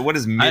 Aaron? What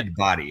is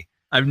mid-body?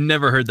 I've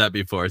never heard that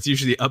before. It's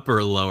usually upper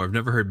or lower. I've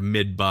never heard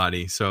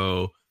mid-body.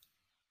 So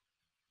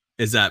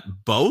is that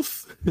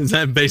both? Is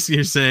that basically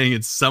you're saying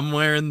it's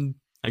somewhere in,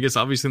 I guess,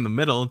 obviously in the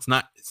middle? It's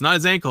not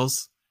his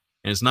ankles,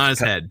 and it's not his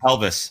head.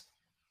 Pelvis.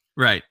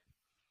 Right.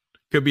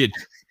 Could be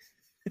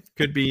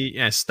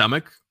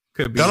stomach.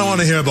 Could be. I don't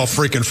want to hear about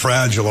freaking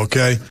fragile,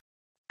 okay?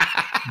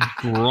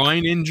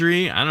 Groin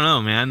injury. I don't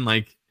know, man.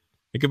 Like,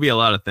 it could be a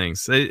lot of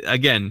things.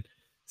 Again,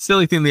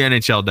 silly thing the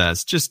NHL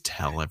does. Just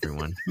tell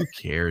everyone. Who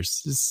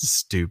cares? This is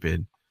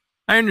stupid.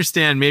 I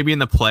understand maybe in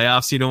the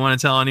playoffs you don't want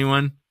to tell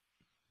anyone.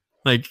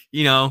 Like,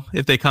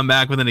 if they come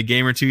back within a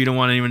game or two, you don't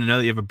want anyone to know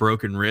that you have a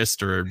broken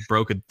wrist or a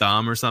broken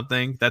thumb or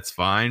something. That's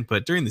fine.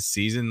 But during the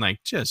season,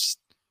 like, just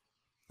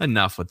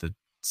enough with the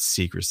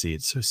secrecy.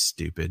 It's so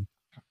stupid.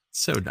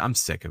 I'm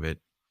sick of it.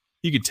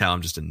 You can tell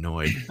I'm just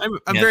annoyed.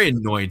 I'm very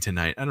annoyed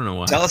tonight. I don't know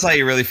why. Tell us how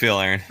you really feel,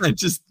 Aaron. I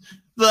just,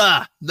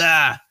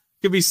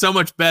 could be so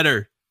much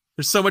better.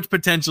 There's so much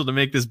potential to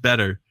make this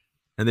better.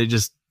 And they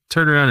just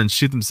turn around and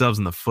shoot themselves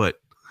in the foot.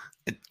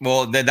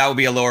 Well, that would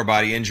be a lower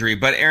body injury.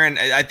 But Aaron,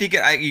 I think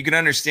you can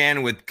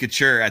understand with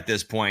Couture at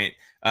this point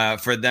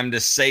for them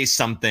to say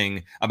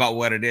something about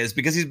what it is,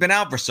 because he's been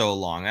out for so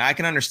long. I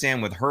can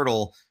understand with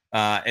Hertl,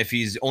 if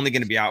he's only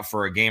going to be out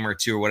for a game or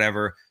two or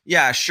whatever.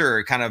 Yeah,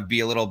 sure. Kind of be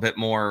a little bit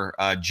more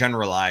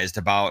generalized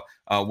about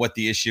what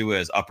the issue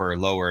is, upper,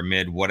 lower,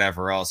 mid,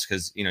 whatever else.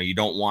 Because, you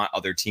don't want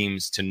other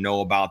teams to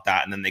know about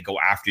that. And then they go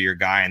after your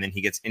guy and then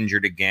he gets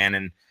injured again,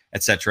 and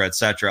et cetera, et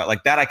cetera.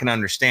 Like that, I can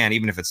understand,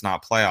 even if it's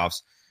not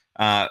playoffs.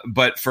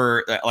 But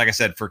for, like I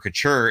said, for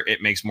Couture,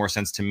 it makes more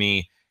sense to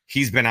me.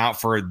 He's been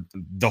out for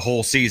the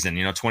whole season,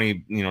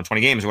 20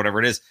 games or whatever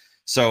it is.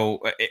 So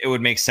it would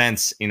make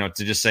sense, to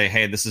just say,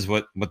 hey, this is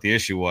what the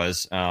issue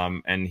was.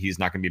 And he's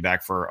not going to be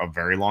back for a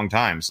very long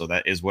time. So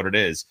that is what it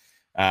is.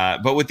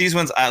 But with these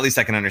ones, at least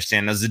I can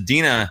understand. Now,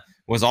 Zadina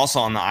was also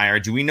on the IR.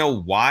 Do we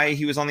know why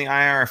he was on the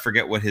IR? I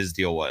forget what his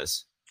deal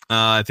was.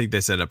 I think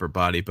they said upper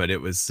body, but it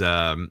was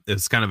kind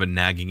of a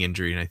nagging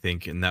injury,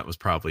 and that was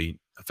probably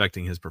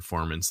affecting his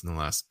performance in the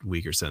last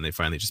week or so. And they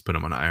finally just put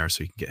him on IR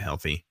so he can get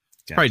healthy.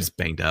 Gotcha. Probably just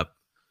banged up.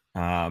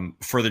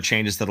 Further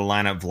changes to the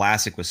lineup.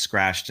 Vlasic was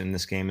scratched in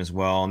this game as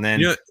well. And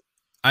then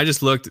I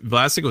just looked.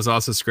 Vlasic was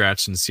also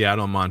scratched in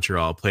Seattle and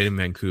Montreal, played in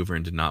Vancouver,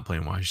 and did not play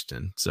in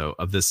Washington. So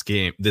of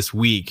this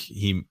week,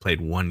 he played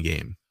one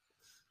game.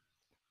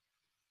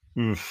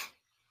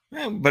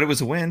 Yeah, but it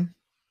was a win.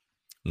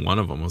 One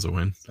of them was a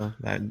win. So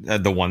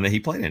the one that he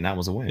played in, that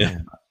was a win. Yeah.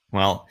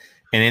 Well,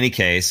 in any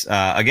case,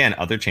 again,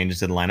 other changes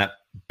to the lineup.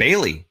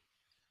 Bailey.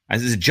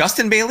 Is it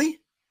Justin Bailey?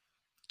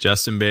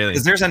 Justin Bailey.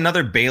 Because there's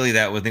another Bailey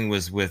that I think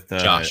was with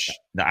Josh.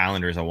 the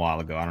Islanders a while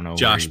ago. I don't know.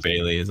 Josh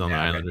Bailey is on the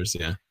Islanders.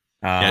 Okay.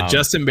 Yeah.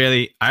 Justin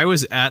Bailey. I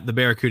was at the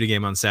Barracuda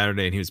game on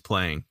Saturday and he was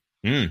playing.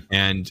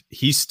 And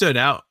he stood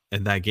out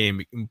in that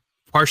game,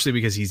 partially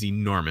because he's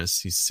enormous.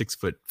 He's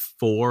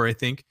 6'4", I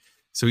think.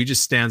 So he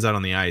just stands out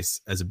on the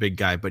ice as a big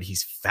guy, but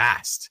he's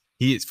fast.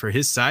 He is, for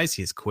his size,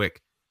 he's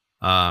quick.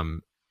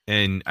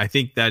 And I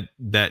think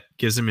that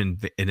gives him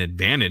an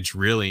advantage,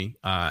 really,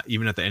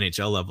 even at the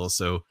NHL level.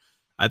 So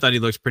I thought he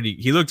looked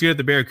good at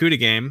the Barracuda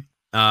game.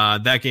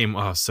 That game,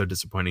 so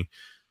disappointing.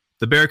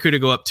 The Barracuda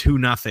go up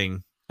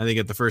 2-0. I think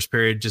at the first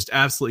period, just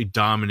absolutely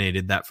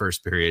dominated that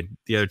first period.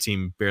 The other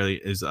team barely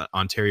is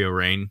Ontario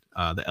Reign,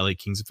 the LA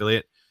Kings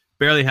affiliate,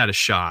 barely had a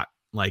shot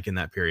like in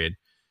that period.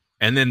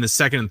 And then the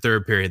second and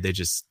third period, they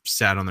just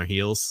sat on their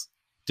heels,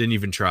 didn't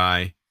even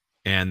try,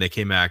 and they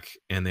came back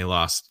and they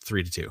lost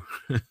 3-2.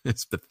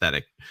 It's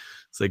pathetic.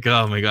 It's like,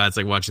 oh my God, it's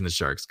like watching the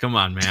Sharks. Come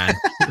on, man.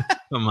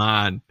 Come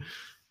on.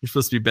 You're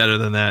supposed to be better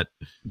than that.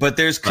 But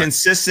there's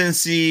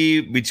consistency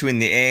between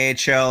the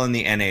AHL and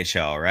the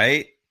NHL,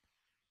 right?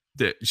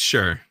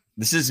 Sure.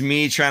 This is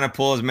me trying to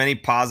pull as many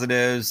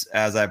positives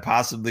as I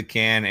possibly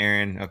can,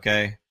 Aaron.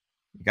 Okay.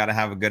 You got to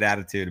have a good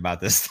attitude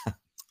about this stuff.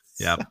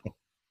 Yeah.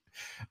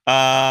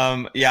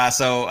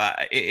 So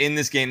in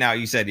this game now,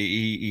 you said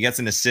he gets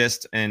an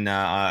assist and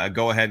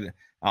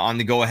on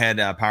the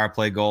go-ahead power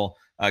play goal.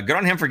 Good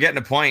on him for getting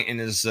a point in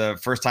his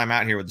first time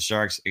out here with the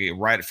Sharks,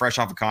 right, fresh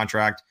off a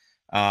contract.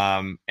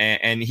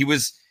 And he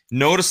was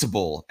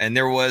noticeable. And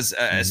there was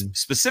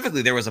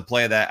specifically there was a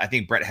play that I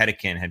think Brett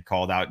Hedican had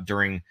called out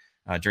during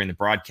the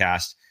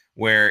broadcast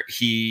where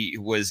he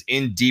was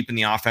in deep in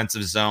the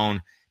offensive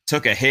zone,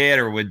 took a hit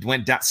or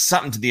went down,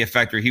 something to the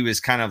effect where he was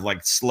kind of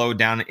like slowed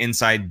down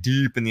inside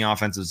deep in the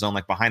offensive zone,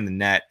 like behind the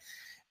net.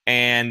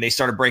 And they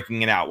started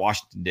breaking it out.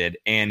 Washington did.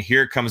 And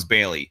here comes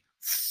Bailey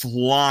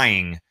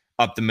flying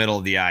up the middle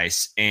of the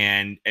ice.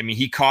 And I mean,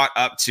 he caught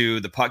up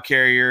to the puck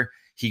carrier.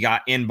 He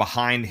got in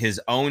behind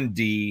his own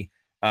D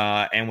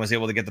and was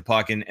able to get the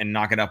puck and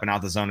knock it up and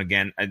out the zone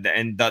again.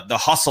 And the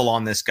hustle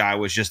on this guy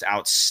was just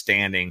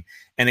outstanding.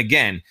 And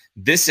again,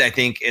 this, I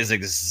think, is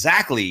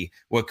exactly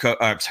what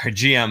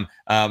GM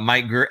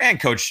Mike Grier and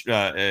Coach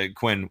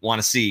Quinn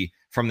want to see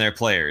from their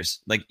players.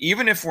 Like,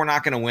 even if we're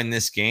not going to win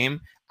this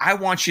game, I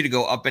want you to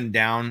go up and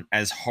down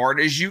as hard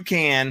as you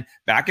can,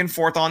 back and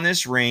forth on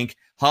this rink,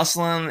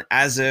 hustling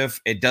as if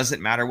it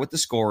doesn't matter what the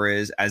score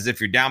is, as if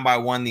you're down by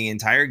one the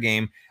entire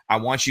game. I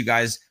want you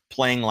guys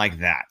playing like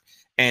that.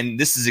 And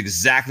this is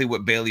exactly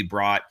what Bailey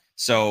brought.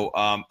 So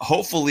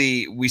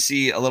hopefully we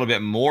see a little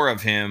bit more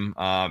of him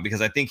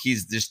because I think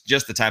he's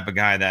just the type of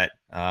guy that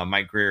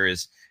Mike Grier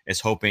is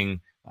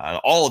hoping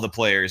all of the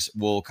players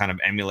will kind of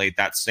emulate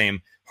that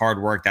same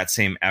hard work, that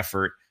same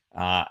effort.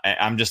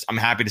 I'm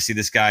happy to see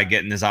this guy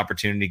getting his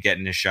opportunity,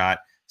 getting his shot.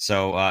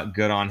 So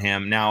good on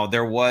him. Now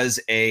there was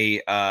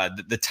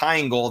the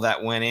tying goal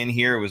that went in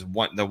here. It was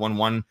the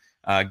 1-1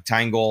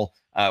 tying goal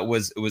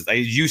was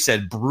as you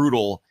said,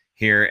 brutal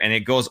here, and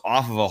it goes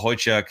off of a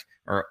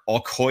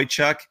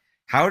Olkoychuk.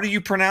 How do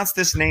you pronounce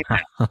this name? I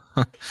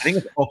think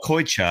it's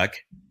Olkoychuk.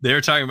 They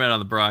were talking about on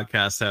the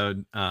broadcast how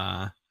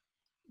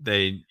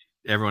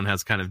everyone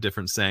has kind of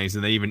different sayings,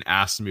 and they even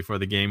asked him before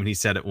the game, and he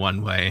said it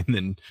one way, and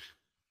then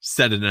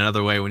said it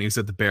another way when he was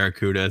at the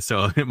Barracuda.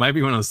 So it might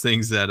be one of those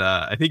things that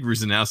I think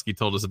Rusanowski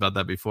told us about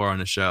that before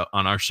on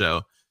our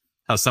show,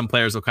 how some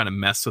players will kind of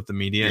mess with the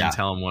media and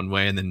tell them one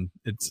way, and then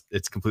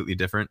it's completely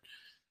different.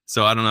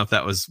 So I don't know if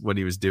that was what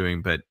he was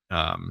doing, but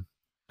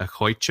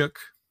Olkoychuk.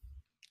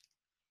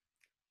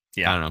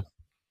 Yeah, I don't know.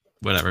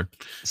 Whatever.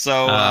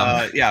 So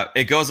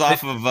it goes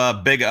off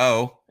of Big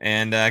O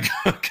and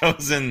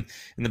goes in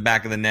the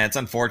back of the net. It's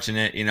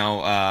unfortunate,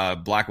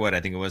 Blackwood,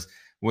 I think it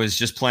was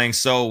just playing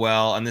so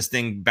well, and this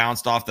thing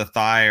bounced off the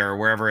thigh or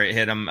wherever it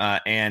hit him,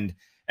 and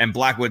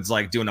Blackwood's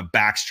like doing a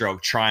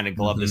backstroke trying to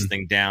glove this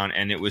thing down,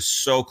 and it was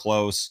so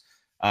close.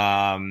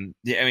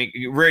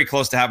 Very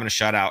close to having a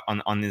shutout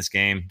on this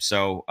game.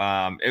 So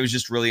it was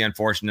just really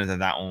unfortunate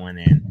that one went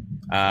in.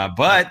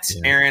 But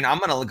Aaron, I'm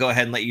going to go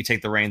ahead and let you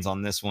take the reins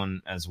on this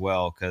one as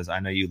well, because I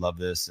know you love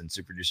this, and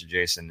Super Producer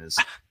Jason is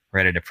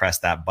ready to press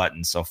that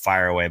button. So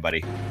fire away,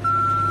 buddy.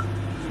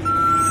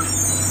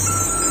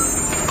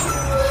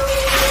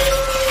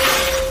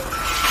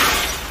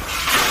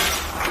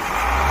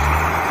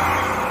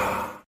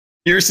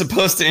 You're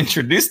supposed to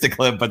introduce the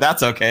clip, but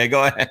that's okay.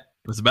 Go ahead. I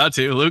was about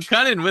to. Luke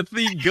Cunnin with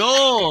the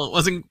goal. It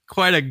wasn't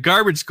quite a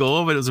garbage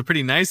goal, but it was a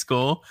pretty nice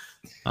goal.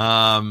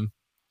 And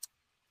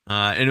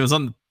it was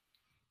on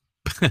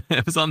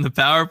the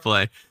power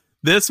play.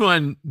 This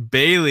one,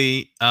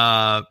 Bailey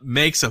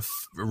makes a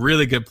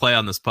really good play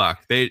on this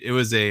puck. It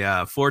was a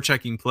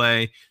forechecking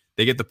play.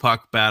 They get the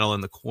puck battle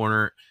in the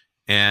corner,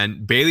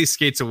 and Bailey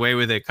skates away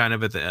with it kind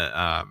of at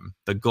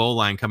the goal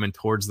line, coming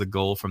towards the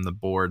goal from the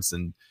boards,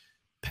 and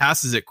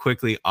passes it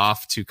quickly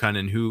off to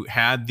Cunnin, who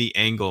had the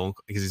angle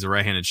because he's a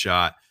right-handed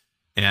shot,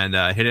 and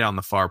hit it on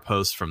the far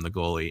post from the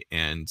goalie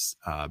and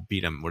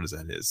beat him. What is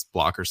that? His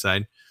blocker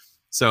side.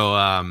 So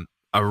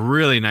a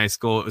really nice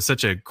goal. It was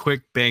such a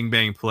quick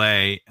bang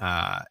play,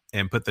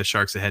 and put the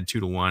Sharks ahead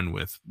 2-1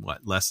 with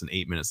less than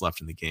 8 minutes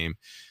left in the game.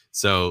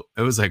 So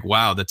it was like,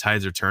 wow, the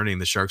tides are turning.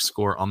 The Sharks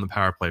score on the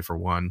power play for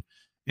 1,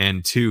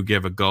 and 2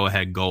 give a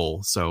go-ahead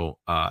goal. So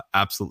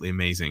absolutely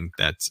amazing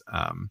that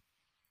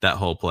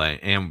whole play.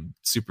 And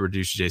Super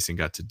Producer Jason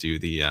got to do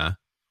the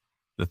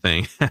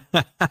thing.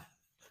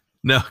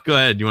 No, go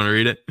ahead. You want to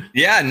read it?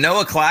 Yeah,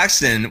 Noah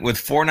Claxton with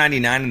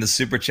 $4.99 in the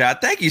super chat.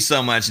 Thank you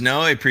so much,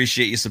 Noah. I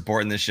appreciate you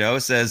supporting the show.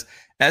 It says,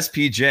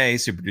 SPJ,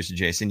 Super Producer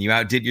Jason, you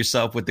outdid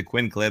yourself with the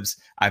Quinn clips.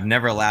 I've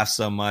never laughed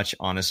so much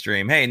on a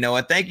stream. Hey,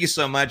 Noah, thank you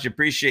so much.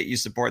 Appreciate you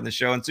supporting the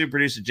show. And Super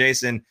Producer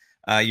Jason,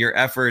 your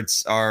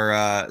efforts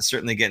are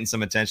certainly getting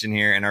some attention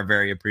here and are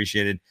very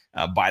appreciated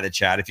by the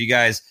chat. If you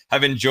guys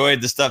have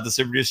enjoyed the stuff that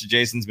Super Producer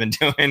Jason's been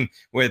doing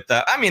with,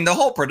 the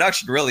whole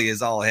production really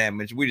is all him,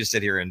 which we just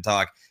sit here and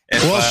talk.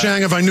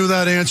 Shang, if I knew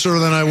that answer,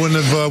 then I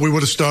wouldn't have. We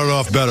would have started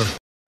off better.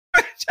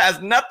 Which has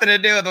nothing to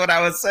do with what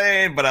I was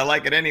saying, but I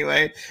like it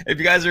anyway. If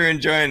you guys are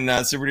enjoying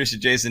Super Producer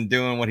Jason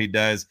doing what he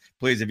does,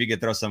 please, if you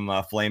could throw some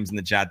flames in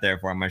the chat there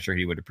for him, I'm sure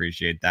he would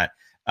appreciate that.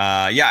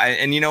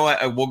 And you know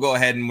what? We'll go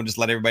ahead and we'll just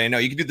let everybody know.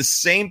 You can do the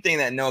same thing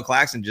that Noah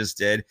Claxton just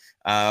did.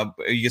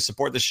 You can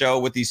support the show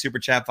with the super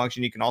chat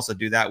function. You can also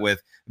do that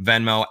with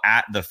Venmo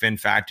at the Fin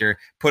Factor.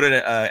 Put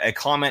a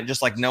comment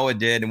just like Noah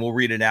did, and we'll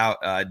read it out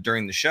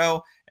during the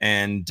show.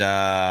 And we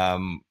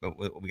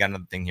got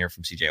another thing here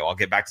from CJ. I'll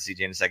get back to CJ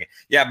in a second.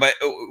 Yeah, but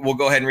we'll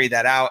go ahead and read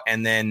that out.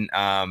 And then,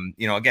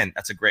 again,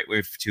 that's a great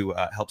way to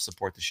help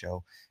support the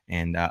show.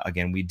 And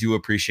again, we do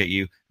appreciate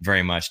you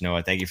very much,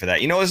 Noah. Thank you for that.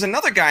 There's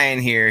another guy in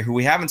here who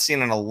we haven't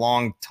seen in a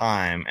long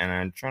time. And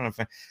I'm trying to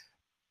find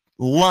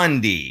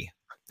Lundy.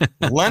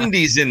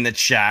 Lundy's in the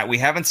chat. We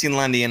haven't seen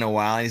Lundy in a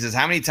while. And he says,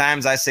 how many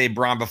times I say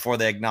Braun before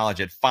they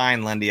acknowledge it?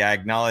 Fine, Lundy. I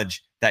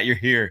acknowledge that you're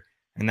here.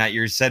 And that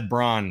you said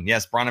Braun.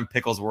 Yes, Braun and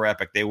Pickles were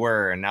epic. They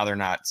were, and now they're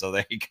not. So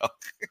there you go.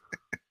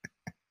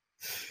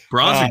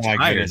 Braun's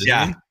retired.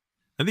 Yeah.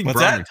 I think What's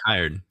Braun that?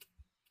 retired.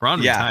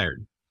 Braun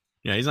retired.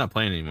 Yeah, he's not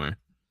playing anymore.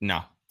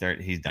 No,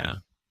 he's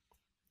done.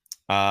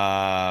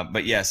 Yeah.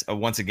 But yes,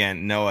 once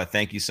again, Noah,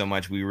 thank you so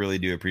much. We really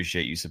do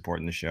appreciate you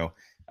supporting the show.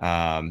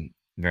 Very,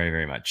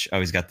 very much. Oh,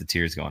 he's got the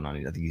tears going on.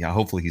 I think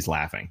hopefully he's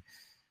laughing.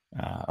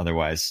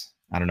 Otherwise,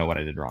 I don't know what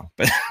I did wrong,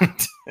 but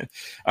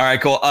all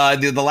right, cool.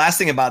 The last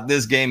thing about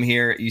this game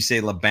here, you say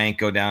LeBanc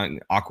go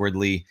down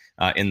awkwardly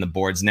in the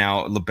boards.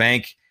 Now,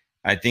 LeBanc,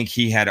 I think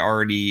he had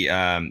already,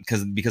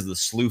 because of the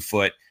slew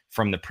foot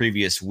from the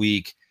previous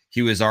week,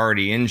 he was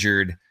already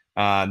injured,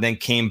 then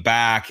came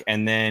back,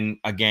 and then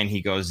again,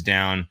 he goes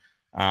down.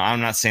 I'm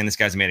not saying this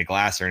guy's made of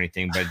glass or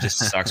anything, but it just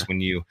sucks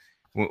when you're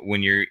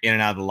in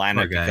and out of the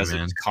lineup because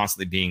of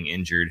constantly being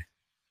injured.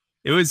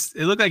 It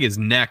looked like his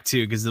neck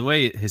too, because the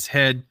way his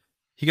head,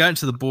 he got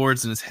into the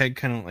boards and his head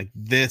kind of like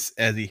this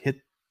as he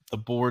hit the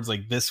boards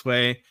like this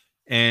way.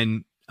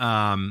 And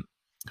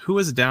who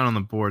was it down on the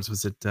boards?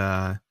 Was it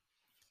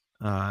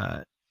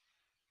Hedekin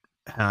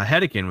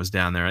was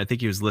down there? I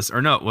think he was listed.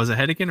 Or no, was it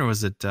Hedekin or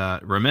was it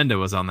Remenda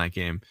was on that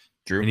game?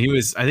 Drew. And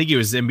I think he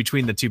was in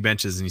between the two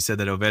benches, and he said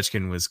that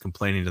Ovechkin was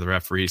complaining to the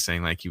referee,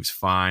 saying like he was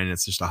fine.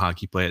 It's just a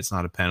hockey play. It's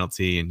not a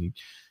penalty. And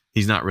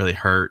he's not really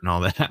hurt and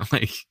all that.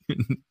 Like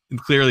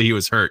clearly he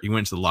was hurt. He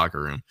went to the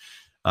locker room.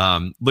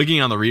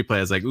 Looking on the replay, I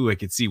was like, ooh, I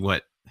could see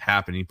what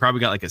happened. He probably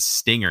got like a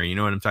stinger. You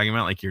know what I'm talking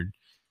about? Like your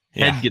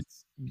head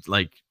gets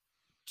like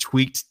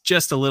tweaked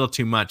just a little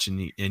too much,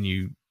 and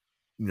you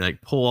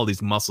like pull all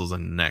these muscles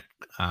in the neck.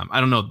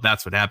 I don't know if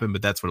that's what happened,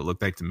 but that's what it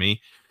looked like to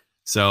me.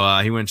 So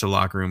he went to the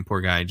locker room.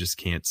 Poor guy just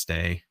can't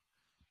stay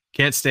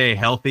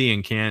healthy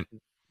and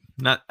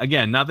not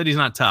that he's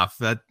not tough.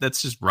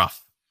 That's just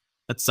rough.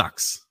 That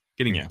sucks.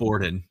 Getting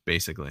boarded,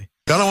 basically.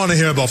 I don't want to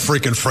hear about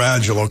freaking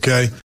Fragile,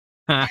 okay?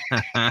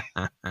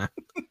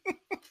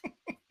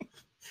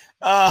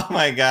 Oh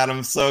my God,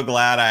 I'm so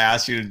glad I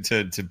asked you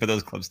to put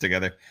those clips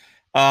together.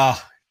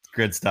 Oh,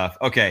 good stuff.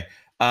 Okay.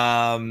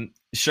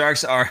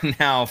 Sharks are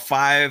now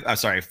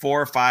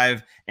 4,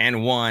 5,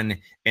 and 1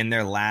 in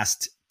their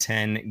last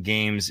 10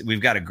 games.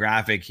 We've got a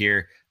graphic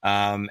here.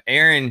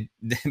 Aaron,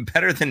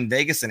 better than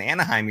Vegas and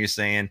Anaheim, you're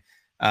saying.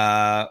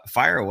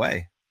 Fire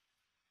away.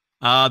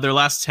 Their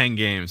last 10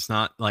 games,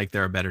 not like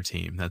they're a better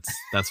team.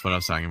 That's what I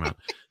was talking about.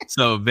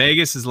 So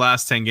Vegas's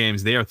last 10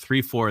 games, they are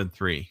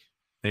 3-4-3.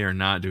 They are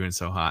not doing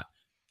so hot.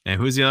 And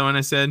who's the other one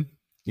I said?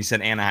 You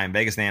said Anaheim,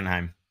 Vegas and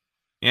Anaheim.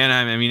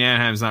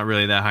 Anaheim's not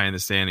really that high in the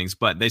standings,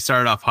 but they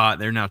started off hot.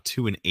 They're now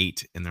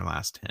 2-8 in their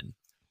last 10,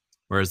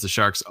 whereas the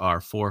Sharks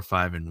are 4,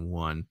 5, and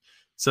 1.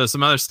 So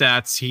some other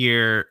stats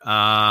here.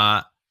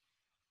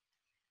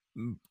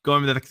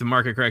 Going to the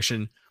market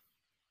correction.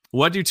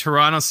 What do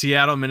Toronto,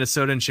 Seattle,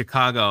 Minnesota, and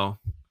Chicago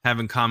have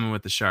in common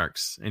with the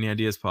Sharks? Any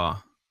ideas,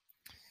 Paul?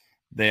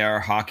 They are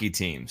hockey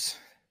teams.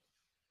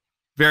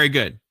 Very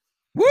good.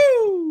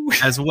 Woo!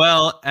 As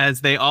well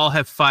as they all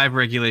have 5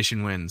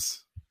 regulation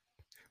wins.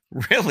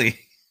 Really?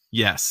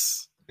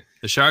 Yes.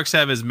 The Sharks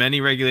have as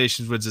many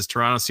regulation wins as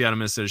Toronto, Seattle,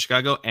 Minnesota,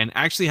 Chicago, and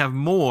actually have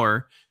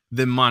more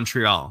than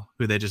Montreal,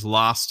 who they just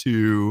lost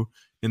to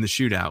in the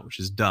shootout, which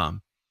is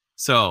dumb.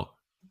 So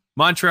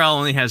Montreal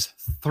only has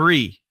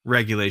 3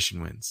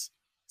 regulation wins.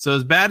 So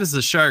as bad as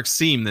the Sharks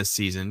seem this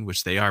season,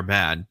 which they are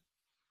bad,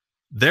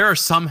 there are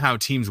somehow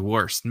teams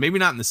worse. Maybe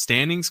not in the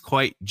standings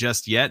quite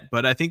just yet,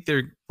 but I think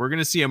we're going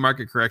to see a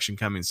market correction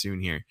coming soon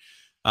here.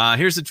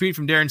 Here's a tweet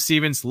from Darren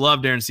Stevens. Love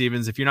Darren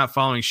Stevens. If you're not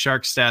following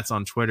Shark Stats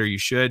on Twitter, you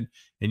should.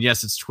 And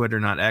yes, it's Twitter,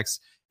 not X.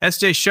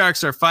 SJ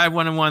Sharks are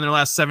 5-1-1 in their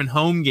last 7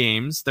 home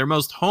games. Their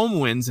most home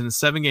wins in a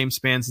 7-game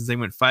span since they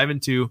went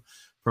 5-2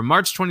 from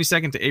March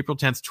 22nd to April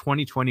 10th,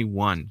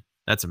 2021.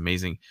 That's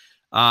amazing.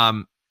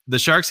 The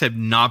Sharks have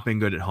not been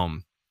good at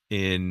home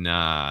in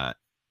the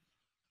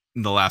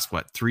last,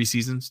 2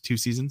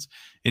 seasons?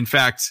 In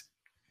fact,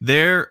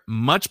 they're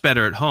much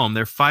better at home.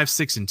 They're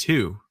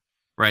 5-6-2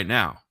 right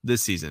now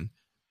this season.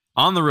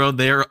 On the road,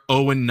 they are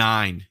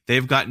 0-9.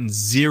 They've gotten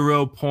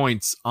 0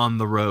 points on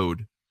the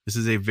road. This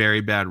is a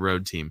very bad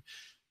road team.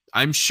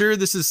 I'm sure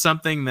this is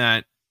something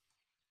that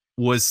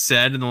was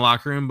said in the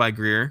locker room by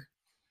Greer,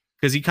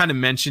 because he kind of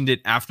mentioned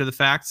it after the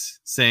fact,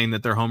 saying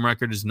that their home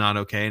record is not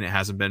okay and it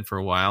hasn't been for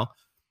a while.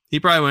 He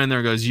probably went in there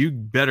and goes, you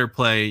better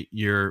play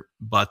your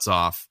butts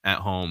off at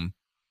home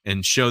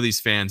and show these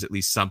fans at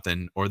least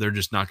something, or they're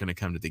just not going to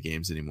come to the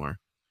games anymore.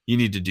 You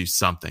need to do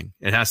something.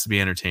 It has to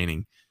be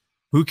entertaining.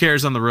 Who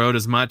cares on the road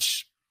as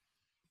much?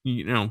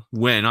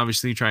 Win.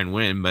 Obviously, you try and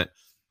win, but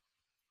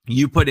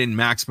you put in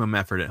maximum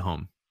effort at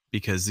home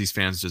because these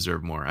fans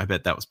deserve more. I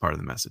bet that was part of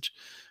the message.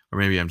 Or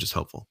maybe I'm just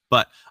hopeful.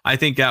 But I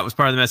think that was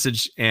part of the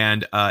message,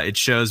 and it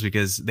shows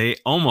because they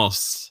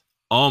almost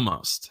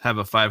have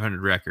a 500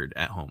 record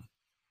at home.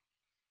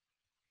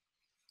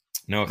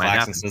 Noah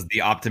Claxton says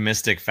the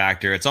optimistic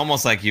factor. It's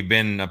almost like you've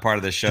been a part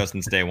of the show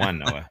since day one,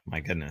 Noah.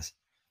 My goodness.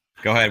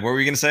 Go ahead. What were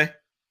you going to say?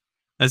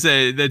 I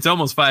say it's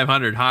almost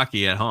 500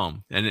 hockey at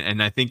home.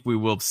 And I think we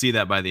will see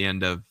that by the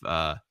end of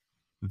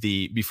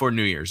before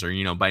New Year's,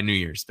 or, by New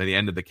Year's, by the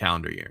end of the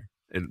calendar year,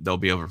 they'll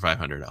be over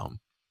 500 at home.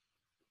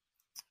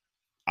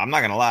 I'm not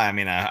going to lie. I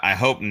mean, I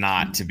hope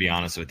not, to be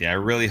honest with you. I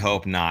really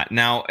hope not.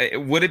 Now,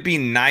 would it be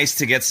nice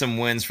to get some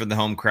wins for the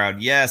home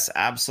crowd? Yes,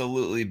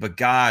 absolutely. But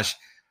gosh,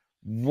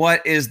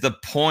 what is the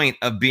point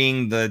of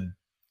being the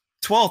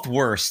 12th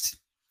worst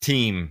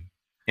team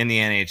in the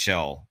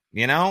NHL?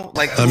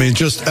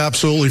 Just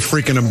absolutely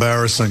freaking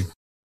embarrassing.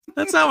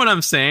 That's not what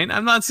I'm saying.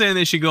 I'm not saying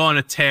they should go on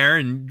a tear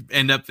and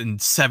end up in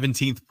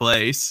 17th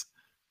place.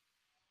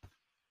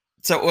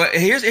 So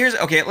here's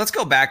okay. Let's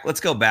go back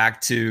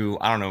to,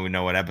 I don't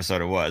know what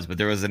episode it was, but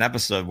there was an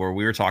episode where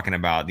we were talking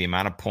about the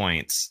amount of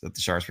points that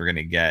the Sharks were going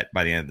to get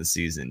by the end of the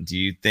season. Do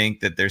you think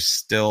that there's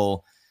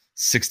still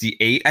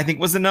 68? I think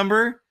was the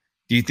number.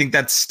 Do you think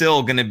that's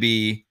still going to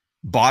be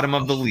bottom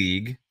of the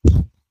league?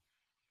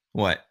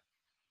 What?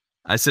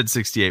 I said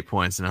 68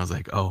 points, and I was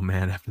like, oh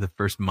man, after the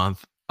first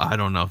month, I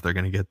don't know if they're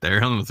going to get there. I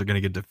don't know if they're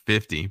going to get to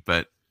 50,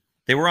 but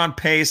they were on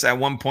pace at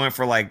one point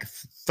for like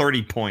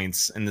 30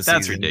 points in the season.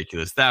 That's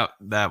ridiculous. That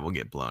will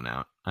get blown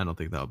out. I don't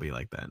think that'll be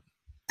like that.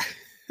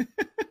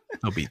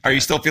 Are you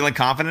still feeling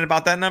confident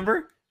about that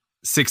number?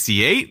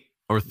 68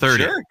 or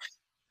 30? Sure.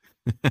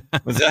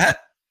 Was that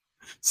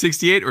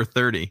 68 or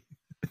 30?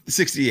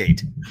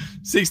 68.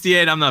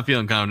 68. I'm not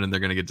feeling confident they're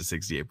going to get to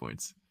 68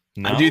 points.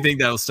 No? I do think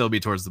that'll still be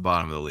towards the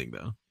bottom of the league,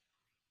 though.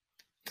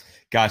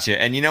 Gotcha.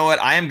 And you know what?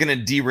 I am going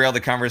to derail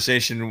the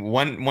conversation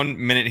one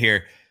minute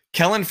here.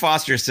 Kellen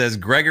Foster says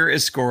Gregor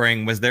is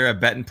scoring. Was there a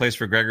bet in place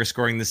for Gregor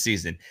scoring this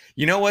season?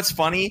 You know what's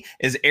funny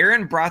is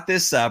Aaron brought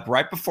this up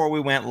right before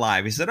we went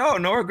live. He said, oh,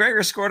 Noah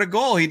Gregor scored a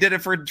goal. He did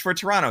it for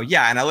Toronto.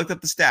 Yeah, and I looked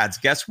up the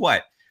stats. Guess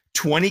what?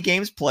 20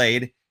 games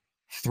played,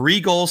 3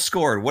 goals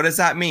scored. What does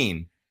that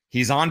mean?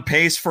 He's on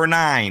pace for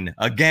 9.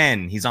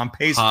 Again, he's on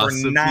pace for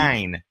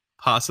 9.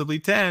 Possibly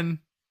 10.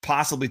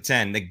 Possibly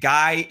 10. The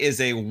guy is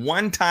a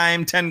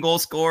one-time 10-goal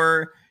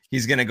scorer.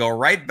 He's going to go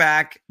right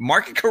back.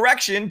 Market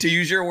correction, to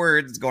use your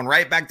words. It's going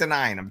right back to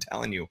 9. I'm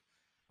telling you.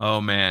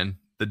 Oh, man.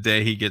 The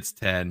day he gets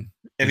 10.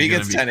 If he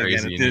gets 10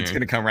 again, it's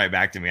going to come right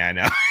back to me. I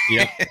know.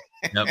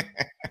 Yep.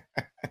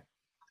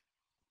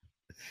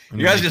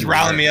 You guys just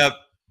riling me up.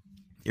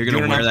 You're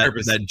going to wear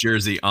that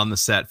jersey on the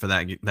set for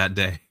that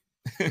day.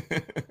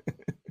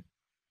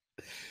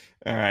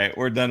 All right.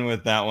 We're done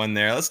with that one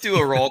there. Let's do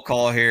a roll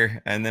call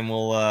here, and then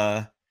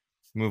we'll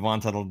move on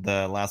to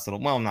the last little.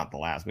 Well, not the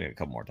last. We have a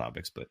couple more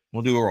topics, but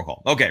we'll do a roll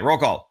call. Okay, roll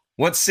call.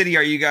 What city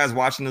are you guys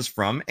watching this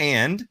from?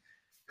 And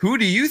who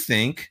do you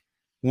think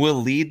will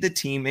lead the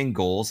team in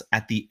goals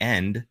at the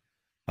end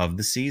of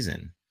the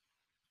season?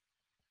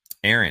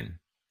 Aaron,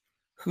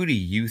 who do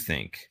you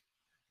think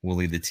will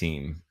lead the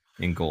team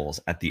in goals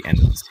at the end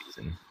of the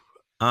season?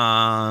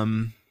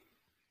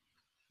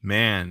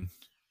 Man,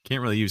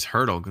 can't really use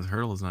Hertl because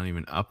Hertl is not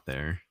even up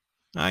there.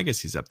 I guess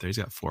he's up there. He's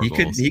got 4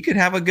 goals. He could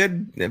have a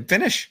good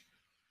finish.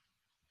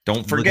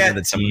 Don't forget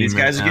that some of these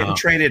guys are getting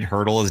traded.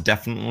 Hertl is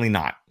definitely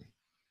not.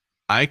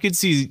 I could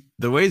see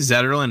the way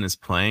Zetterlund is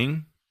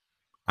playing.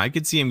 I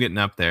could see him getting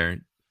up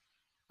there.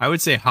 I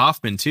would say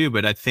Hoffman too,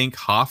 but I think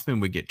Hoffman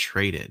would get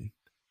traded,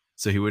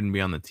 so he wouldn't be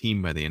on the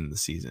team by the end of the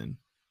season.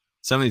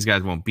 Some of these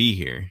guys won't be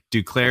here.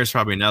 Duclair's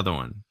probably another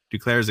one.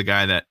 Duclair's a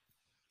guy that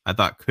I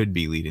thought could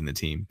be leading the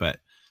team, but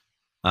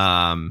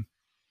I'm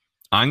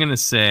gonna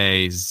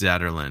say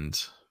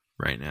Zetterlund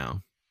right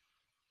now.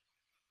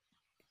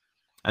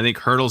 I think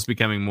Hertl's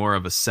becoming more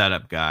of a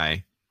setup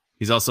guy.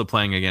 He's also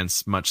playing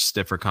against much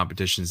stiffer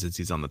competition since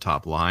he's on the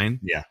top line.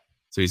 Yeah.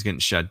 So he's getting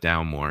shut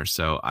down more.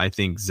 So I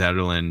think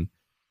Zetterlund,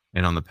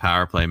 and on the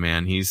power play,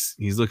 man, he's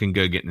looking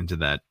good getting into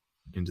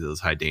those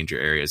high danger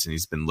areas, and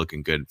he's been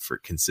looking good for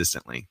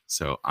consistently.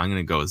 So I'm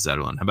gonna go with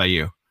Zetterlund. How about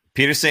you?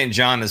 Peter St.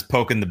 John is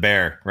poking the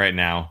bear right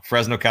now.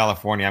 Fresno,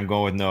 California. I'm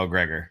going with Noah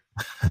Gregor.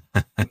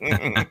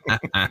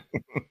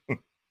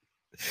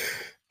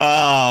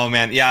 Oh,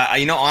 man. Yeah.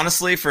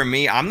 Honestly, for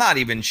me, I'm not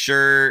even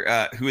sure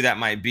who that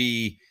might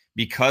be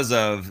because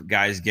of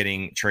guys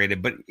getting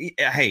traded. But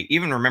hey,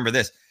 even remember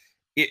this.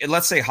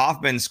 Let's say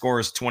Hoffman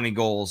scores 20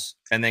 goals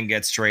and then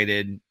gets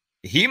traded.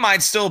 He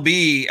might still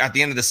be, at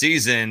the end of the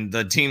season,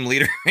 the team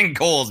leader in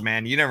goals,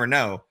 man. You never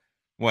know.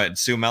 What,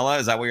 Suomela?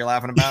 Is that what you're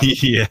laughing about?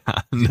 Yeah.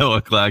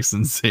 Noah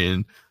Claxton's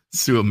saying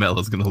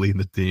Suomela's going to lead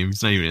the team.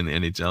 He's not even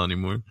in the NHL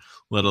anymore,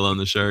 let alone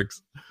the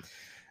Sharks.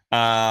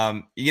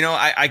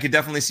 I could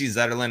definitely see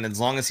Zetterlund as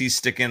long as he's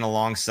sticking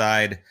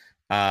alongside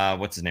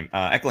what's his name?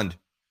 Eklund.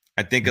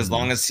 I think as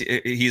long as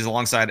he's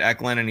alongside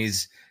Eklund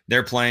and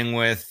they're playing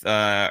with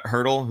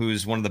Hertl,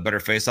 who's one of the better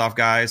faceoff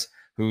guys,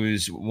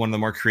 who's one of the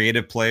more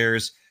creative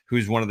players,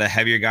 who's one of the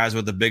heavier guys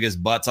with the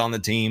biggest butts on the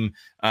team.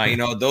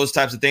 Those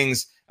types of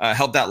things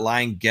help that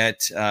line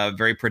get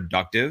very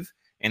productive.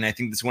 And I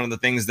think that's one of the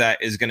things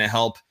that is going to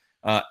help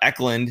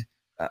Eklund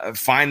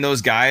find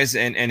those guys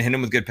and hit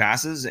them with good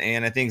passes.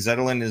 And I think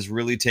Zetterlund is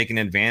really taking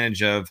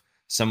advantage of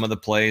some of the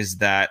plays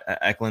that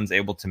Eklund's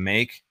able to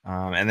make.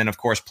 And then, of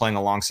course, playing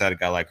alongside a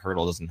guy like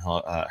Hertl doesn't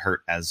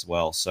hurt as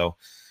well. So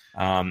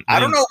I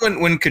don't know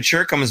when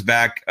Couture comes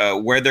back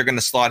where they're going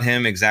to slot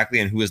him exactly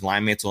and who his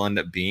line mates will end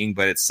up being.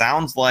 But it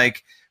sounds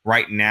like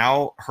right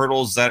now,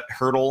 Hertl,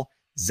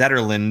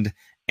 Zetterlund,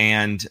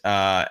 and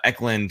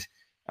Eklund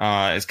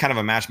is kind of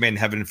a match made in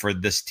heaven for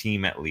this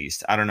team, at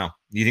least. I don't know.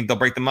 Do you think they'll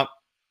break them up?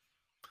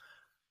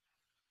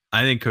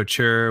 I think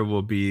Couture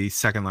will be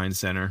second line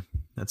center.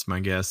 That's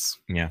my guess.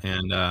 Yeah.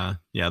 And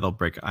they'll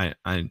break. I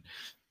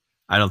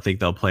don't think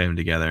they'll play them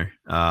together.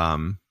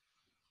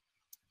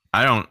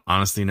 I don't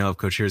honestly know if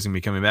Couture is going to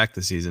be coming back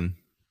this season.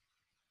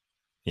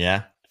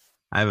 Yeah.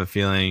 I have a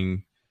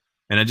feeling,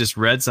 and I just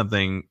read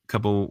something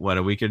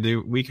a week or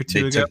two they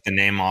ago. Took the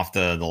name off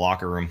the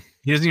locker room.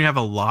 He doesn't even have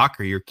a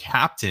locker. Your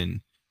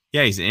captain.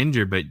 Yeah, he's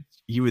injured, but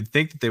you would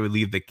think that they would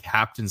leave the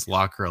captain's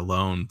locker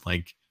alone.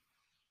 Like,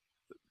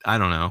 I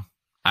don't know.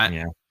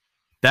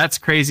 That's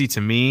crazy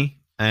to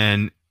me.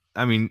 And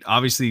I mean,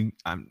 obviously,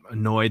 I'm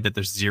annoyed that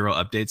there's zero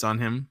updates on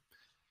him.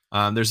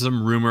 There's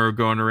some rumor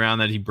going around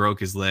that he broke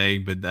his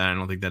leg, but I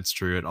don't think that's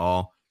true at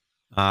all.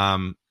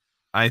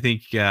 I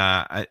think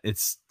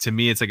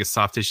it's like a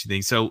soft tissue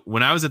thing. So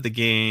when I was at the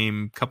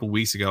game a couple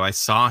weeks ago, I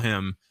saw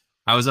him.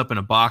 I was up in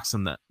a box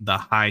in the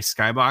high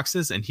sky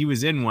boxes, and he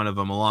was in one of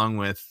them along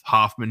with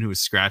Hoffman, who was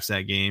scratched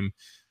that game,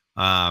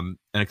 and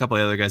a couple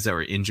of other guys that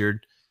were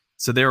injured.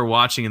 So they were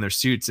watching in their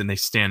suits, and they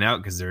stand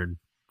out because they're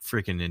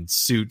freaking in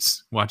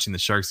suits watching the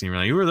Sharks team. We're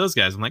like, who are those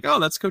guys? I'm like, oh,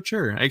 that's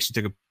Couture. I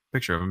actually took a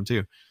picture of him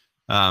too.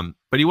 But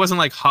he wasn't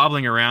like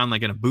hobbling around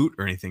like in a boot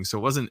or anything. So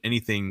it wasn't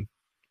anything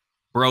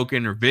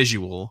broken or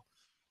visual.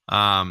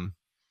 So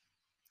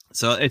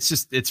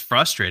it's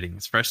frustrating.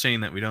 It's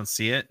frustrating that we don't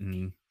see it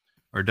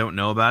or don't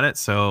know about it.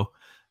 So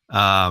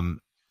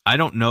I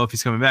don't know if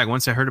he's coming back.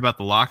 Once I heard about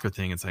the locker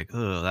thing, it's like,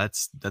 oh,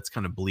 that's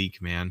kind of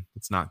bleak, man.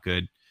 It's not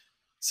good.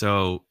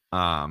 So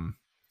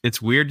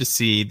it's weird to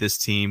see this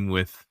team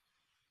with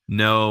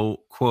no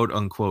quote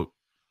unquote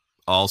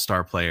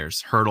all-star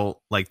players. Hertl,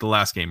 like the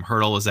last game,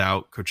 Hertl was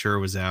out, Couture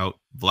was out,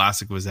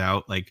 Vlasic was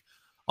out. Like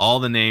all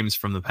the names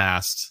from the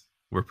past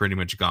were pretty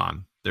much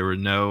gone. There were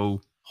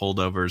no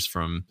holdovers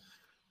from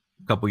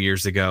a couple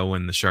years ago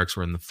when the Sharks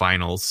were in the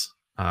finals,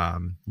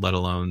 let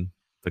alone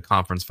the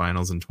conference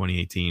finals in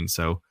 2018.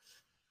 So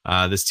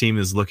this team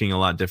is looking a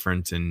lot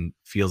different and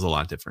feels a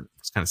lot different.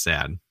 It's kind of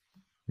sad.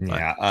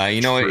 Yeah.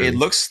 It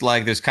looks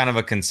like there's kind of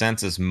a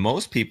consensus.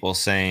 Most people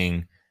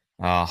saying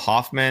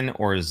Hoffman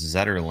or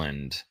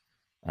Zetterlund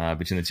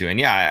between the two. And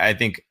yeah, I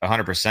think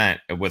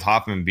 100% with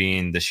Hoffman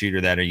being the shooter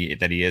that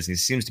he is, he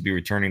seems to be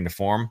returning to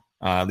form,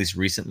 at least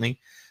recently.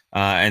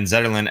 And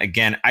Zetterlund,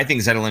 again, I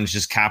think Zetterlund is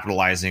just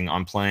capitalizing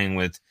on playing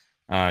with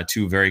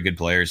two very good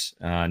players.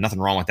 Nothing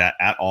wrong with that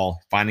at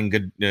all. Finding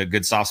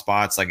good soft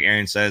spots, like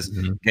Aaron says,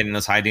 getting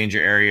those high danger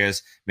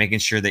areas, making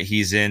sure that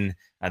he's in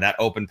that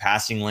open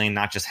passing lane,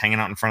 not just hanging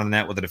out in front of the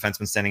net with a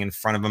defenseman standing in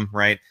front of him,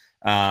 right?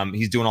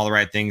 He's doing all the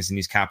right things and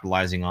he's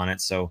capitalizing on it.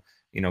 So,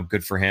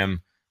 good for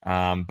him.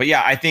 But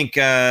yeah, I think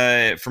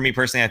for me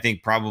personally, I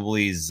think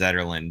probably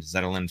Zetterlund.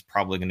 Zetterlund's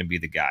probably going to be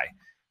the guy.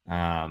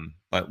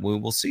 But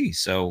we'll see.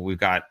 So we've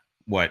got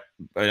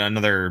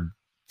another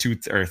 2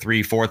 or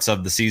 3/4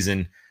 of the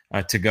season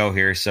to go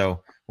here.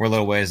 So we're a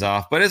little ways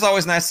off, but it's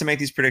always nice to make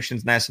these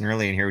predictions nice and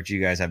early and hear what you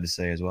guys have to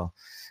say as well.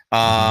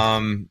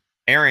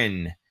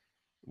 Aaron,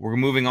 we're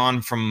moving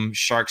on from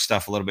Shark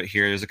stuff a little bit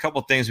here. There's a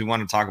couple of things we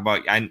want to talk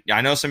about.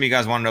 I know some of you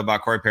guys want to know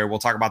about Corey Perry. We'll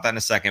talk about that in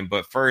a second.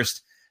 But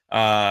first,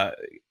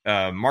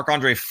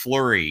 Marc-Andre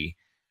Fleury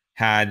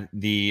had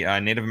the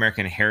Native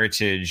American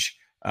heritage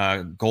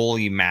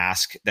goalie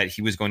mask that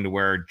he was going to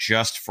wear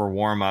just for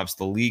warmups.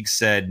 The league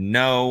said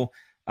no.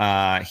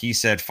 He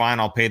said, fine,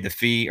 I'll pay the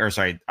fee. Or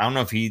sorry, I don't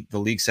know if the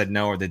league said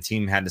no or the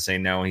team had to say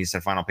no. And he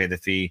said, fine, I'll pay the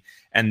fee.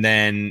 And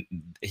then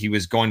he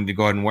was going to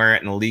go ahead and wear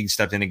it. And the league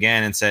stepped in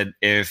again and said,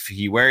 if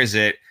he wears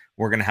it,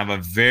 we're going to have a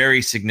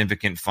very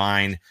significant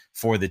fine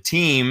for the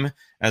team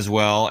as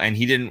well. And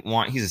he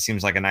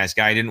seems like a nice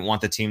guy. He didn't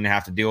want the team to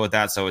have to deal with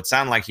that. So it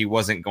sounded like he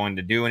wasn't going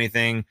to do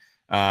anything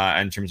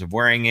in terms of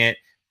wearing it.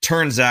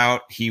 Turns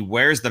out he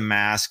wears the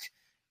mask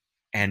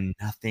and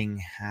nothing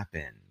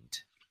happened.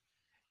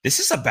 This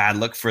is a bad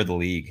look for the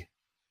league.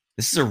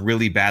 This is a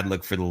really bad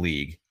look for the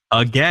league.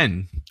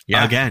 Again.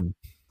 Yeah. Again.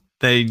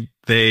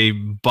 They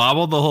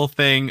bobbled the whole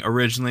thing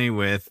originally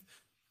with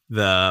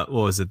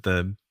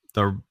the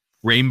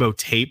rainbow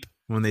tape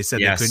when they said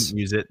Yes. they couldn't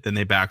use it. Then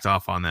they backed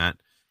off on that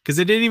because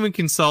they didn't even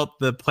consult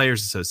the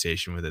Players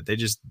Association with it. They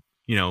just,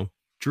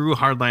 drew a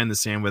hard line in the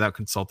sand without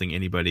consulting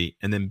anybody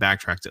and then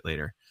backtracked it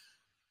later.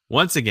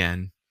 Once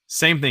again,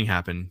 same thing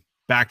happened.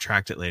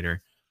 Backtracked it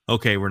later.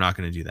 Okay, we're not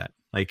going to do that.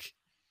 Like,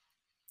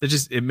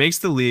 it makes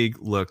the league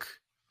look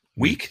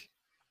Weak.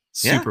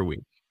 Super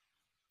weak,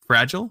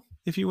 fragile,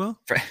 if you will.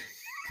 I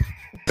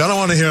don't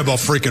want to hear about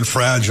freaking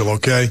fragile,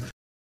 okay?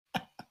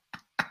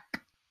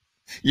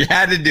 You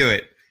had to do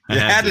it. You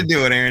had to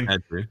do it, Aaron.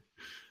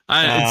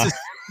 It's just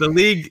the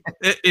league.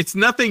 It's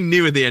nothing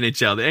new with the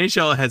NHL. The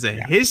NHL has a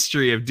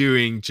history of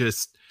doing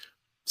just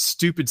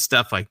stupid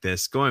stuff like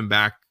this, going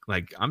back.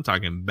 Like I'm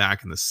talking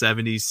back in the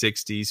 70s,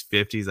 60s,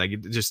 50s,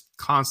 like just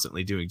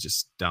constantly doing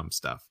just dumb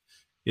stuff.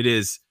 It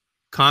is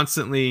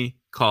constantly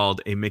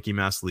called a Mickey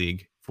Mouse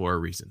League for a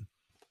reason.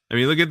 I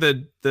mean, look at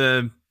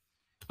the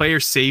player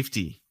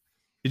safety.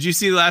 Did you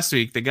see last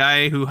week the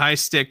guy who high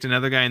sticked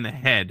another guy in the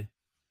head,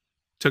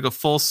 took a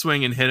full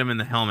swing and hit him in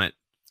the helmet?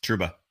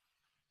 Truba.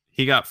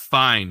 He got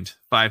fined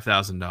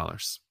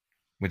 $5,000,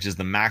 which is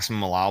the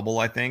maximum allowable,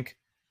 I think.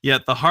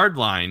 Yet the hard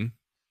line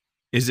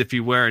is if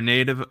you wear a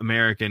Native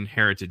American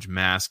heritage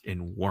mask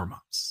in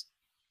warmups.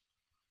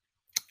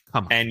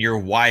 Come on. And your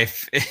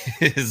wife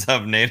is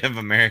of Native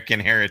American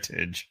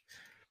heritage.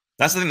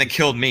 That's the thing that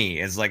killed me.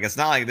 Is like it's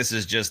not like this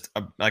is just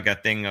a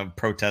thing of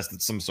protest.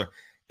 It's some sort.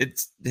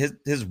 It's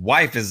his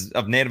wife is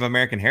of Native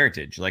American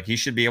heritage. Like he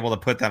should be able to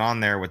put that on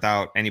there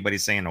without anybody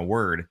saying a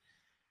word,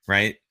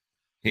 right?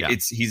 Yeah.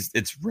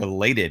 It's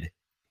related.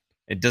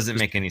 It doesn't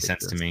make any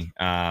sense to me.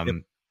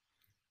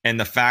 And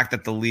the fact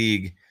that the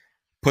league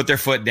put their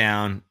foot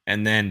down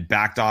and then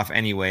backed off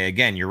anyway.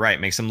 Again, you're right.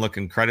 Makes them look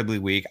incredibly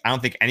weak. I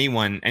don't think any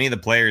of the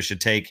players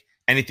should take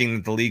anything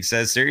that the league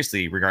says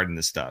seriously regarding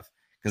this stuff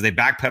because they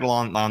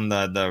backpedal on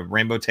the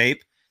rainbow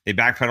tape. They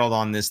backpedaled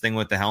on this thing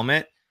with the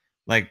helmet.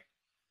 Like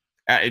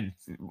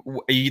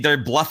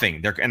they're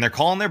bluffing. They're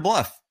calling their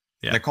bluff.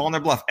 Yeah. They're calling their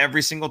bluff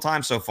every single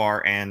time so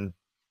far. And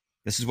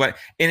this is what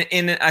in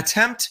an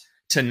attempt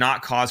to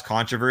not cause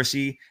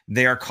controversy,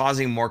 they are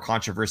causing more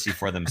controversy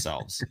for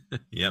themselves.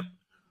 Yep.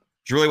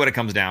 It's really what it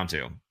comes down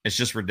to. It's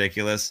just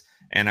ridiculous.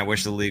 And I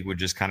wish the league would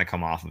just kind of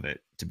come off of it,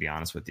 to be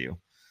honest with you.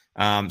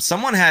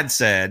 Someone had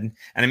said,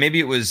 and maybe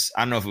it was,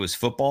 I don't know if it was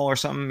football or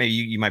something. Maybe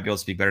you might be able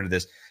to speak better to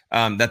this,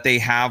 that they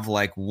have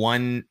like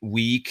 1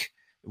 week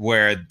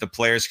where the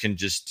players can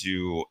just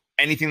do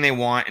anything they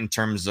want in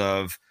terms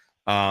of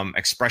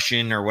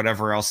expression or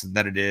whatever else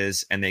that it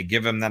is. And they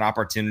give them that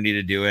opportunity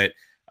to do it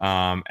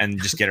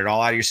and just get it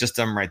all out of your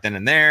system right then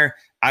and there.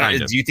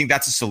 Do you think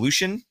that's a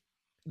solution?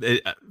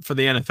 For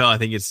the NFL, I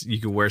think it's you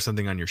can wear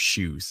something on your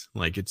shoes.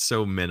 Like it's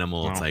so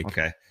minimal. It's like,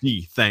 okay,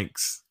 gee,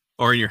 thanks.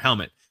 Or in your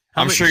helmet.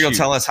 I'm sure you'll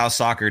tell us how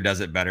soccer does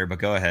it better, but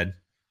go ahead.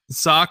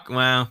 Soccer,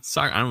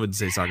 I wouldn't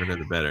say soccer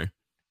does it better.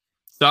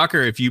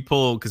 Soccer, if you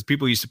pull, because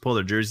people used to pull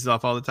their jerseys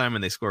off all the time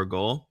when they score a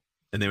goal,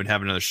 and they would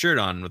have another shirt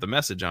on with a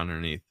message on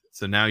underneath.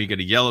 So now you get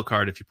a yellow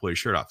card if you pull your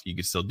shirt off. You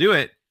can still do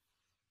it,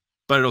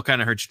 but it'll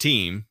kind of hurt your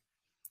team.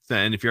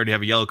 And if you already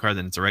have a yellow card,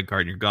 then it's a red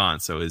card and you're gone.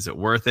 So is it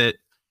worth it?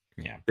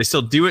 Yeah, they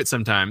still do it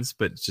sometimes,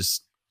 but it's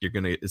just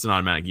it's an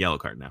automatic yellow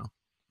card now.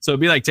 So it'd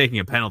be like taking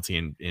a penalty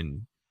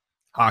in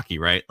hockey,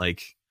 right?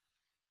 Like,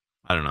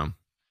 I don't know.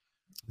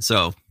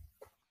 So,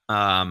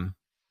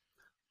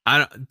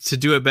 to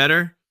do it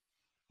better,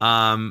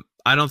 I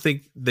don't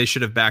think they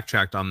should have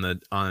backtracked on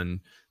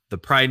the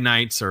Pride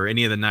nights or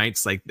any of the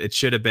nights. Like it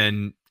should have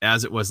been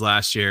as it was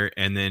last year,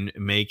 and then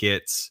make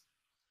it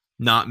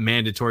not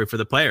mandatory for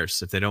the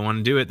players. If they don't want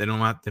to do it, they don't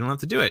have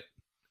to do it.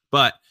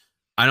 But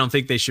I don't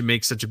think they should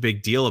make such a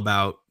big deal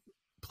about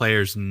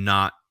players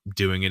not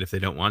doing it if they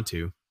don't want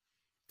to.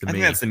 I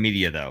think that's the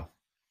media, though.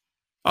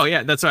 Oh,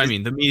 yeah, that's what I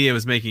mean. The media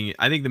was making it.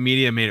 I think the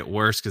media made it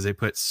worse because they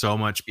put so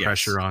much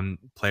pressure on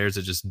players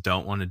that just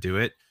don't want to do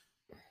it.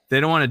 They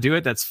don't want to do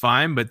it. That's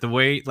fine. But the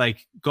way,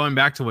 like going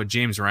back to what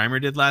James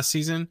Reimer did last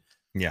season.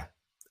 Yeah.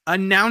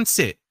 Announce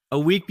it a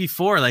week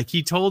before. Like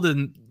he told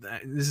him,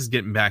 this is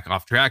getting back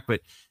off track, but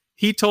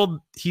he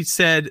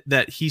said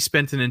that he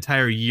spent an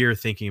entire year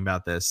thinking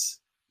about this.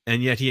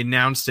 And yet he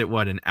announced it,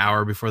 an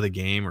hour before the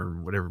game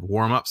or whatever,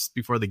 warm-ups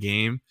before the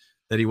game,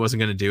 that he wasn't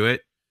going to do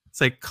it. It's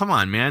like, come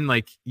on, man.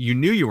 Like, you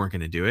knew you weren't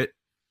going to do it.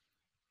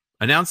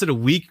 Announce it a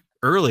week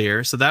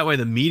earlier, so that way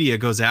the media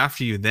goes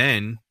after you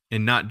then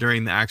and not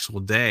during the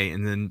actual day.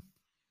 And then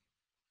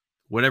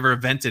whatever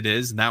event it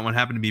is, and that one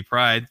happened to be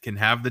Pride, can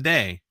have the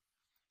day.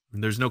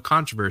 And there's no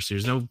controversy.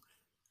 It's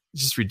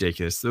just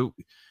ridiculous. The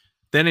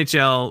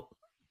NHL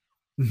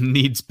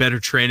needs better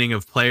training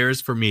of players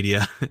for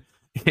media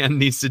and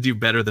needs to do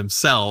better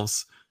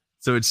themselves.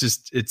 So it's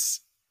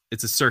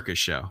a circus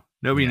show.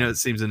 Nobody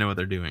seems to know what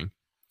they're doing.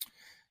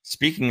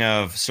 Speaking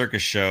of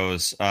circus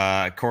shows,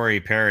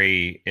 Corey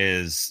Perry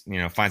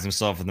finds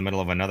himself in the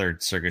middle of another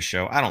circus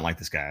show. I don't like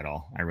this guy at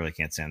all. I really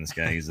can't stand this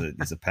guy. He's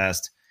a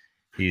pest.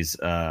 He's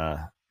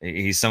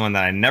someone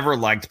that I never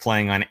liked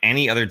playing on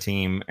any other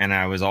team, and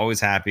I was always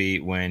happy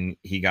when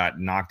he got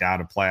knocked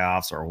out of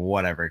playoffs or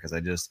whatever,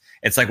 because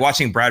it's like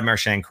watching Brad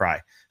Marchand cry.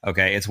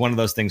 Okay, it's one of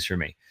those things for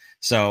me.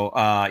 So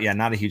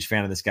not a huge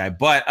fan of this guy,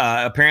 but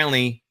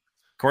apparently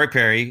Corey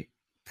Perry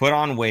put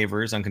on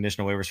waivers,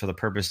 unconditional waivers, for the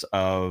purpose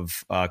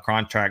of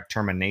contract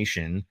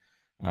termination.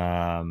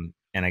 And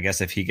I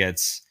guess if he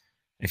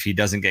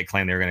doesn't get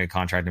claimed, they're going to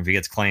contract him. If he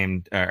gets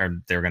claimed,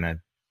 or they're going to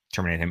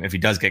terminate him. If he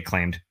does get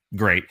claimed,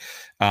 great.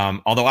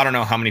 Although I don't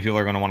know how many people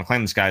are going to want to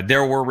claim this guy.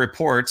 There were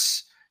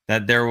reports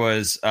that there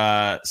was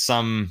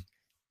some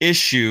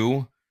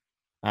issue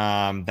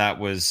that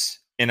was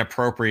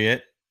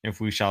inappropriate, if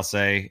we shall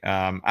say.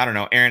 I don't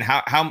know, Aaron.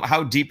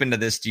 How deep into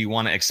this do you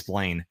want to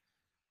explain?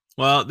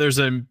 Well, there's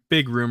a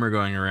big rumor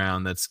going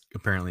around that's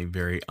apparently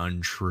very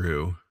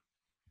untrue.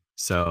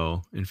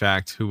 So, in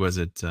fact, who was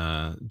it?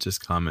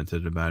 Just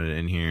commented about it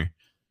in here,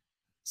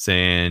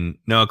 saying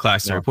Noah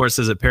Claxton. Report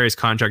says that Perry's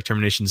contract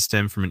termination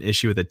stemmed from an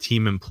issue with a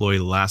team employee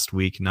last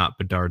week, not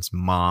Bedard's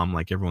mom,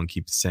 like everyone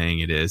keeps saying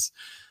it is.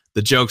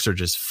 The jokes are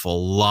just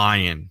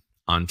flying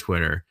on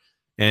Twitter,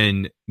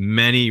 and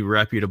many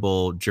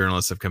reputable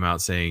journalists have come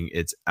out saying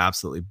it's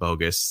absolutely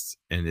bogus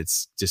and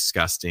it's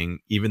disgusting.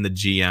 Even the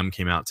GM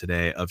came out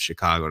today of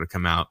Chicago to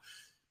come out,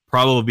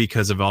 probably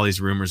because of all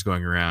these rumors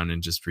going around,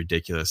 and just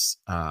ridiculous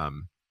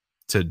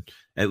to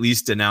at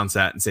least announce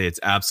that and say it's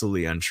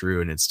absolutely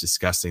untrue and it's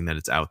disgusting that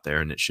it's out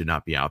there and it should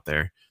not be out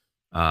there.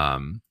 I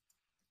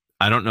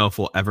don't know if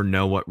we'll ever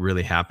know what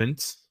really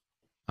happened.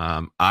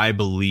 I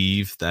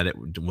believe that it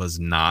was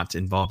not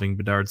involving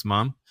Bedard's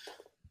mom.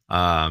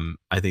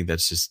 I think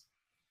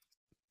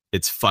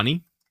it's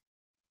funny.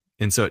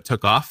 And so it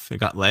took off. It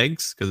got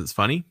legs because it's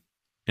funny.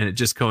 And it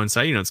just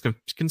coincided. It's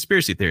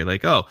conspiracy theory.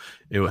 Like, oh,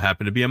 it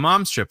happened to be a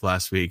mom's trip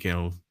last week.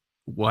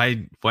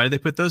 Why did they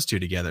put those two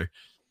together?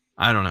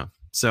 I don't know.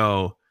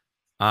 So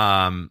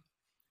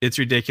it's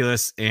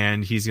ridiculous.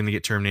 And he's going to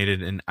get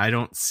terminated. And I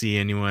don't see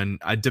anyone,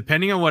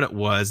 depending on what it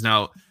was.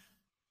 Now,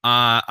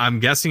 I'm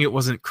guessing it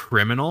wasn't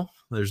criminal.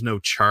 There's no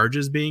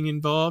charges being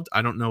involved.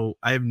 I don't know.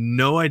 I have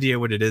no idea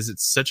what it is.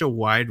 It's such a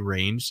wide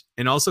range.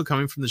 And also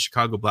coming from the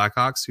Chicago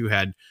Blackhawks, who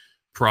had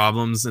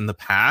problems in the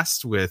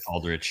past with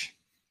Aldrich.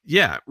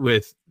 Yeah,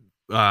 with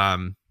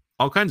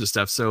all kinds of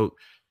stuff. So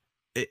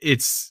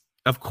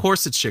of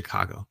course it's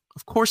Chicago.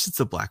 Of course it's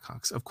the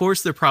Blackhawks. Of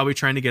course they're probably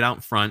trying to get out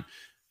in front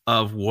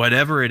of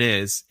whatever it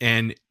is.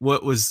 And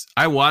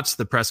I watched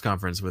the press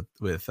conference with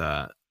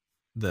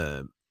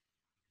the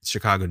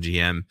Chicago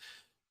GM,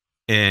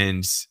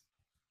 and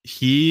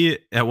he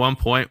at one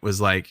point was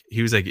like,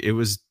 it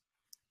was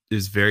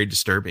very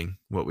disturbing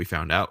what we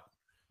found out.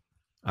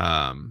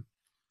 And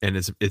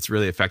it's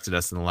really affected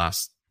us in the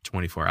last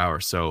 24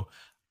 hours. So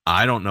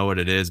I don't know what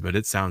it is, but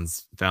it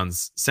sounds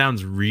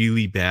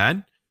really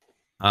bad.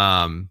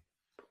 And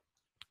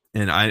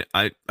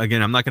I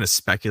again, I'm not going to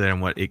speculate on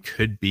what it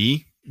could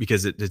be,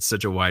 because it's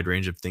such a wide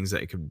range of things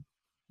that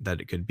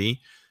it could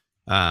be.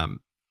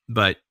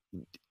 But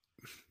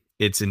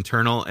it's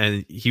internal.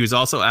 And he was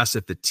also asked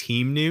if the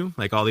team knew,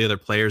 like all the other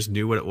players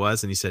knew what it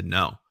was. And he said,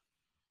 no,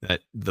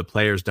 that the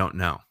players don't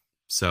know.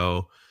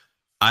 So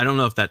I don't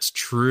know if that's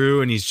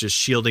true, and he's just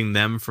shielding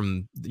them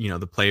from,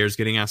 the players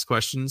getting asked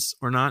questions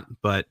or not.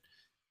 But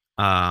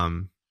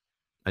I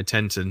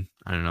tend to,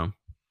 I don't know,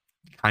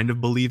 kind of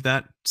believe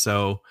that.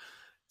 So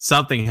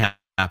something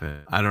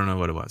happened. I don't know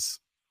what it was.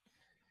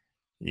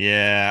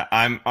 Yeah,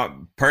 I'm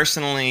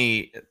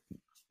personally,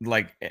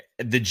 like,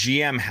 the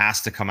GM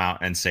has to come out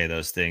and say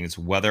those things,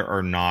 whether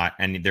or not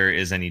there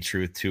is any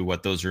truth to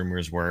what those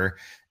rumors were.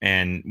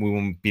 And we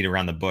won't beat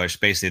around the bush.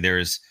 Basically,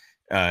 there's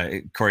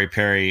Corey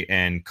Perry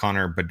and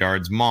Connor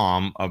Bedard's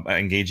mom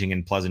engaging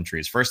in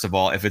pleasantries. First of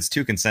all, if it's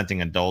two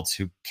consenting adults,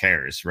 who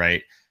cares,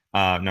 right?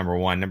 Number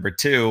one. Number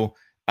two,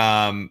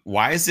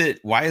 why does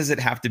it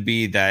have to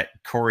be that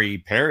Corey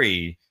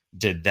Perry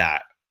did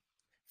that?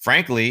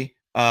 Frankly,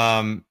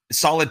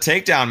 solid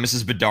takedown,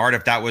 Mrs. Bedard,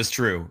 if that was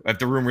true, if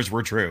the rumors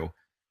were true.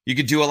 You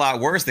could do a lot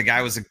worse. The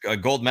guy was a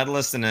gold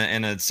medalist and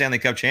a Stanley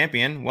Cup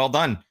champion. Well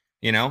done.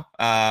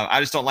 I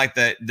just don't like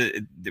that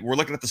we're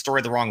looking at the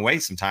story the wrong way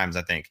sometimes,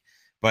 I think.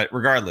 But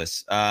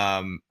regardless,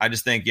 I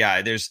just think,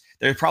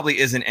 there probably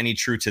isn't any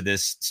truth to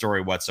this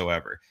story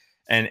whatsoever.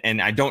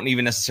 And I don't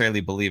even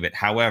necessarily believe it.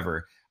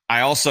 However,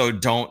 I also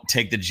don't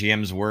take the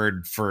GM's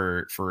word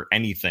for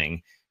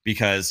anything.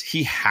 because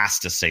he has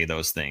to say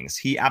those things.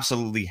 He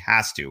absolutely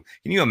has to.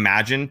 Can you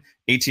imagine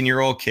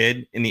 18-year-old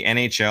kid in the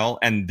NHL,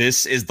 and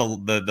this is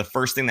the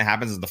first thing that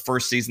happens is the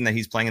first season that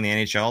he's playing in the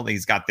NHL, that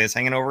he's got this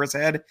hanging over his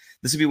head?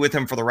 This would be with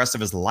him for the rest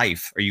of his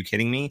life. Are you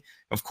kidding me?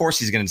 Of course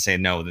he's going to say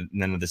no,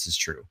 none of this is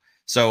true.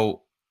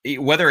 So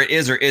whether it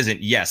is or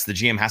isn't, yes, the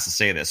GM has to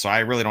say this. So I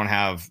really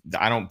I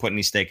don't put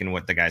any stake in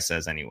what the guy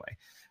says anyway.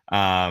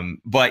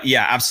 But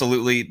yeah,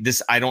 absolutely.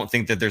 I don't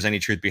think that there's any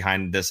truth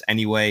behind this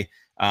anyway.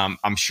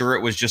 I'm sure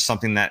it was just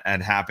something that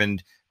had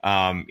happened,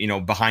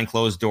 behind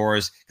closed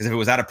doors, because if it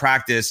was out of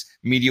practice,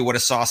 media would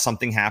have saw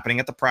something happening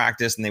at the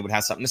practice and they would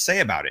have something to say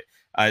about it.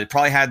 It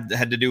probably had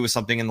to do with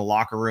something in the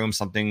locker room,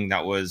 something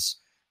that was,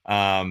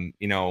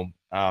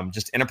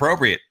 just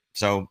inappropriate.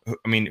 So,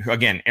 I mean,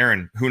 again,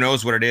 Aaron, who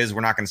knows what it is?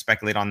 We're not going to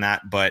speculate on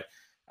that, but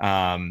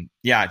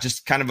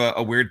just kind of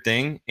a weird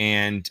thing.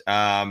 And,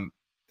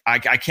 I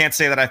can't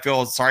say that I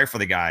feel sorry for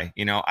the guy.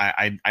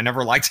 I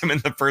never liked him in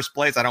the first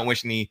place. I don't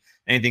wish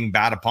anything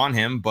bad upon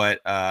him,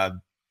 but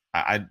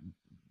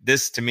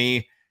this to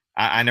me,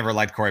 I never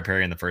liked Corey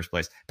Perry in the first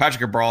place. Patrick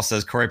Cabral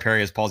says Corey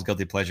Perry is Paul's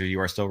guilty pleasure. You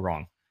are still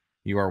wrong.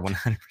 You are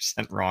 100%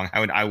 wrong.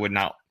 I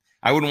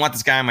wouldn't want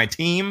this guy on my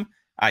team.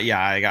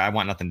 I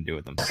want nothing to do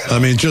with him. I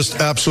mean,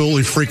 just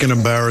absolutely freaking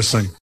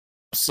embarrassing.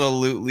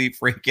 Absolutely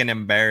freaking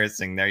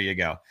embarrassing. There you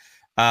go.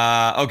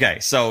 Okay,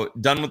 so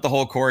done with the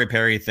whole Corey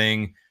Perry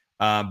thing.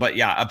 But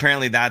yeah,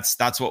 apparently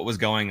that's what was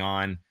going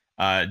on.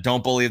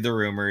 Don't believe the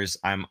rumors.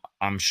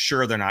 I'm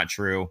sure they're not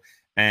true.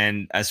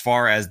 And as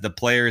far as the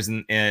players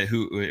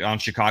who on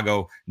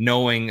Chicago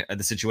knowing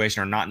the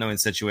situation or not knowing the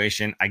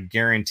situation, I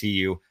guarantee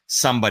you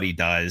somebody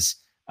does.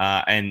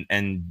 And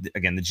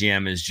again, the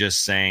GM is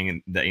just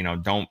saying that,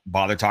 don't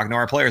bother talking to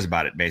our players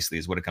about it, basically,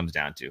 is what it comes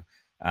down to.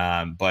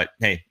 But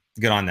hey,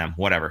 good on them,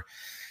 whatever.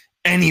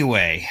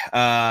 Anyway,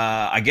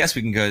 I guess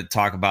we can go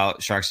talk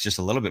about Sharks just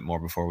a little bit more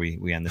before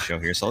we end the show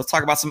here. So let's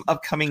talk about some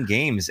upcoming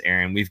games,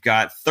 Aaron. We've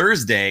got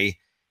Thursday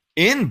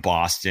in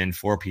Boston,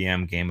 4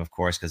 p.m. game, of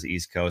course, because the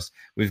East Coast.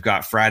 We've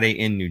got Friday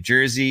in New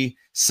Jersey,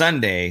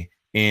 Sunday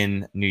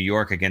in New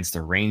York against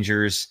the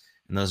Rangers.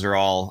 And those are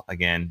all,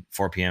 again,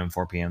 4 p.m.,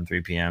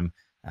 3 p.m.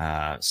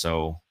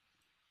 So,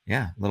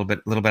 yeah, a little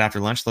bit after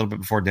lunch, a little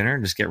bit before dinner.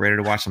 Just get ready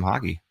to watch some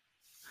hockey.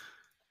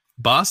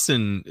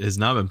 Boston has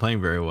not been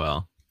playing very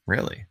well.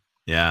 Really?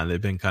 Yeah,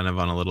 they've been kind of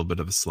on a little bit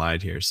of a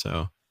slide here.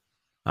 So,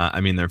 they're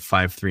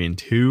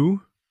 5-3-2,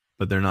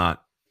 but they're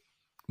not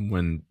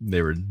when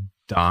they were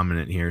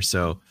dominant here.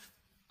 So,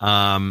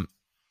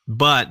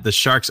 but the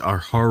Sharks are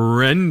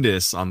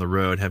horrendous on the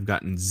road, have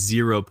gotten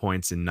 0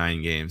 points in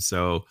 9 games.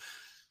 So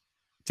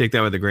take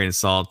that with a grain of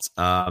salt.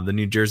 The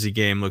New Jersey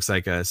game looks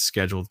like a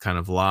scheduled kind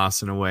of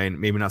loss in a way.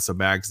 Maybe not so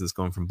bad because it's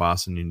going from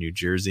Boston to New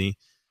Jersey.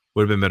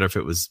 Would have been better if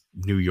it was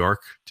New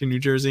York to New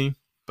Jersey.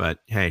 But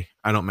hey,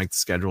 I don't make the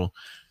schedule.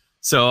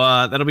 So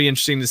that'll be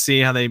interesting to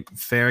see how they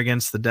fare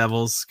against the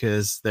Devils,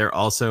 because they're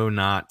also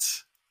not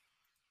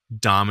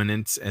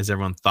dominant as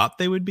everyone thought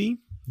they would be.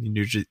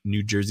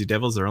 New Jersey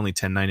Devils are only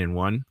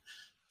 10-9-1,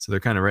 so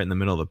they're kind of right in the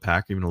middle of the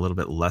pack, even a little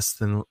bit less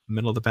than the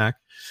middle of the pack.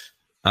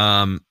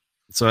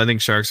 So I think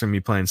Sharks are going to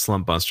be playing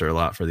slump buster a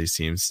lot for these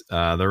teams.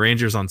 The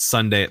Rangers on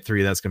Sunday at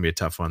 3, that's going to be a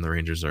tough one. The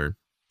Rangers are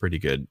pretty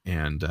good,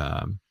 and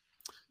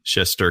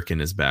Shesterkin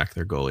is back,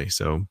 their goalie.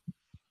 So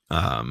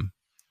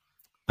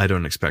I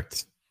don't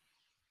expect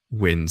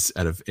wins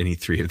out of any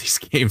 3 of these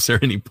games or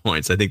any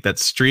points. I think that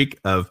streak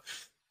of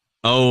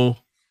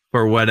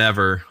for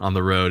whatever on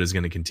the road is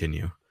going to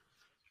continue.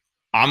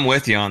 I'm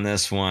with you on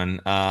this one.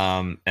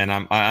 And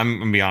I'm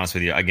gonna be honest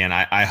with you. Again,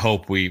 I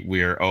hope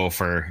we are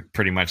for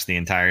pretty much the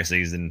entire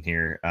season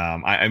here.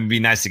 It'd be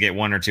nice to get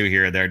 1 or 2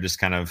 here or there, just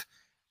kind of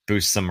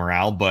boost some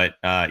morale. But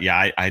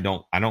I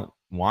don't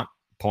want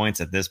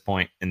points at this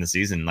point in the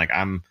season. Like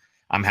I'm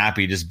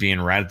happy just being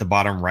right at the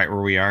bottom, right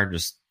where we are,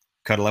 just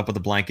cuddle up with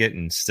a blanket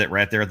and sit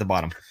right there at the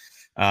bottom.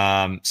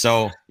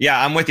 So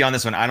yeah, I'm with you on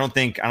this one. I don't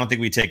think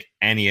we take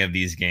any of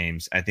these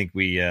games. I think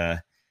we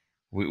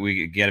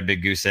get a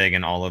big goose egg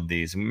in all of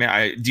these.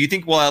 Do you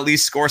think we'll at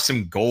least score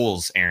some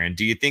goals, Aaron?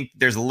 Do you think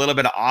there's a little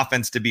bit of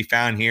offense to be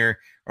found here,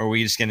 or are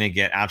we just going to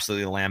get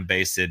absolutely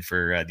lambasted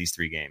for these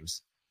 3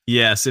 games?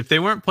 Yes, if they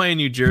weren't playing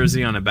New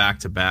Jersey on a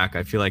back-to-back,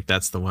 I feel like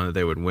that's the one that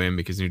they would win,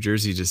 because New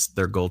Jersey, just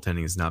their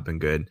goaltending has not been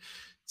good.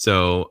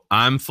 So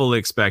I'm fully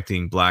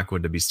expecting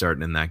Blackwood to be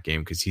starting in that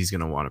game, because he's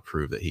going to want to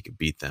prove that he could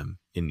beat them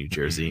in New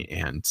Jersey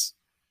and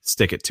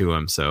stick it to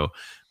him. So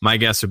my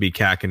guess would be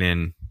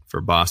Kakkonen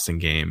for Boston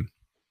game.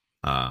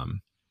 And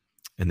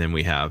then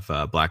we have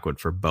Blackwood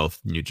for both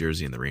New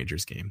Jersey and the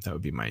Rangers game. That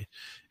would be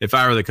if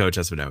I were the coach,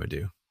 that's what I would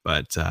do.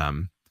 But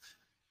that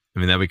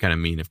would be kind of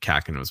mean if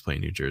Kakkonen was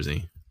playing New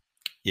Jersey.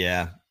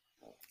 Yeah.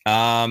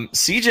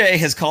 CJ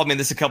has called me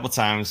this a couple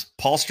times.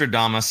 Paul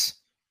Stradamus.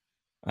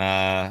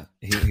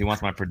 He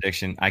wants my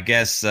prediction. I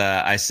guess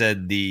I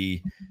said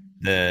the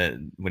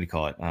what do you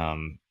call it?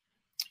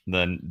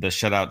 The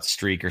shutout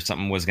streak or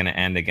something was going to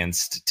end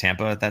against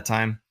Tampa at that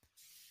time.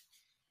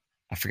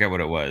 I forget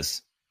what it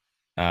was.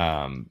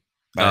 I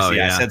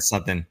said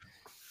something.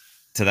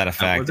 to that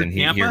effect, and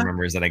he Tampa?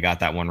 remembers that I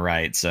got that one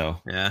right. So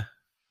Yeah.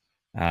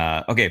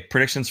 okay,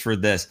 predictions for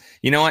this.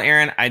 You know what,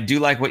 Aaron? I do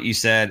like what you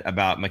said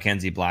about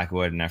Mackenzie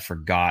Blackwood, and I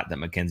forgot that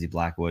Mackenzie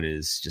Blackwood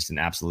is just an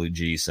absolute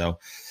G. So,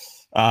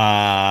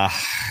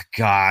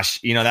 gosh,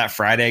 that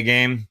Friday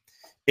game,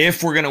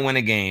 if we're gonna win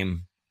a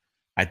game,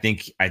 I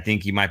think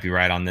you might be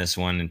right on this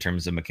one in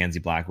terms of Mackenzie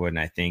Blackwood, and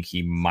I think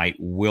he might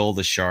will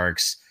the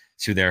Sharks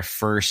to their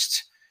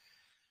first.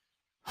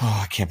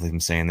 Oh, I can't believe I'm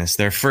saying this.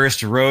 Their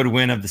first road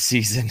win of the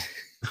season.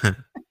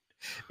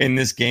 In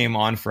this game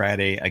on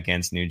Friday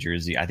against New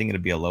Jersey. I think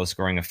it'll be a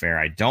low-scoring affair.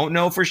 I don't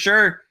know for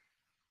sure,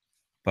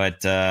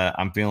 but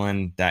I'm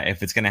feeling that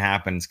if it's going to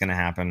happen, it's going to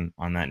happen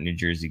on that New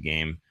Jersey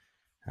game.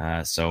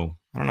 So,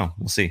 I don't know.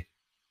 We'll see.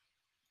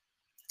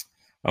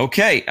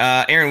 Okay,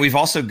 Aaron, we've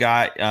also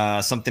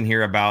got something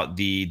here about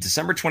the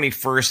December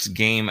 21st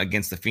game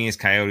against the Phoenix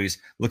Coyotes.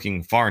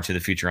 Looking far into the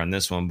future on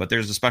this one, but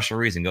there's a special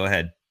reason. Go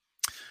ahead.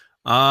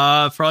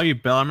 For all you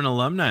Bellarmine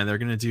alumni, they're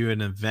going to do an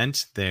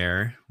event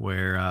there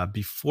where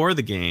before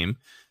the game,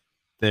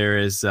 there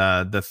is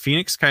the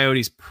Phoenix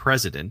Coyotes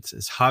president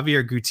is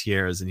Javier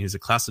Gutierrez, and he was a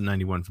class of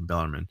 91 from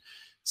Bellarmine.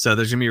 So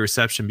there's going to be a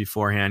reception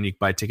beforehand. You can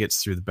buy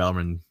tickets through the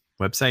Bellarmine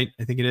website,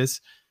 I think it is.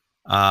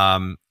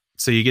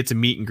 So you get to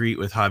meet and greet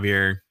with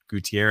Javier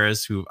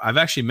Gutierrez, who I've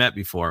actually met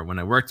before. When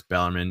I worked at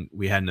Bellarmine,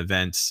 we had an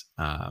event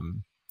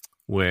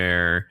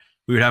where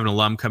we would have an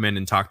alum come in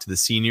and talk to the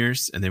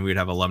seniors, and then we would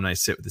have alumni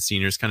sit with the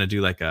seniors, kind of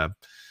do like a,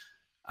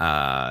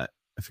 I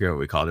forget what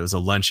we called it. It was a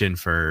luncheon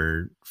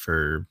for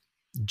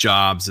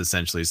jobs,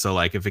 essentially. So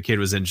like if a kid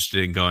was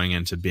interested in going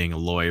into being a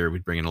lawyer,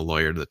 we'd bring in a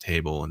lawyer to the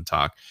table and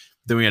talk.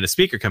 Then we had a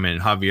speaker come in,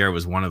 and Javier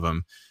was one of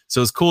them.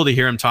 So it was cool to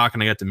hear him talk,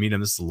 and I got to meet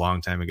him. This is a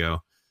long time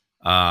ago.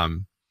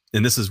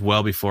 And this is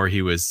well before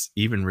he was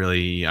even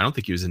really, I don't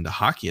think he was into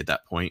hockey at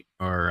that point,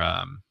 or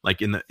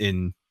like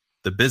in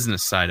the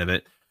business side of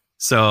it.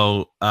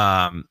 So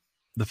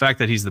the fact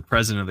that he's the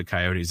president of the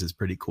Coyotes is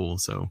pretty cool.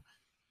 So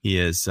he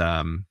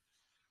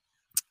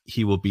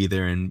will be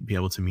there and be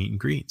able to meet and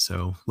greet.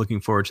 So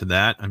looking forward to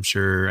that. I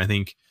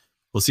think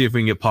we'll see if we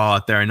can get Paul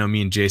out there. I know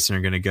me and Jason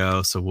are going to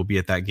go, so we'll be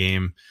at that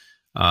game.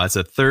 It's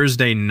a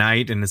Thursday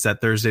night, and it's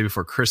that Thursday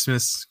before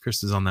Christmas.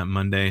 Christmas is on that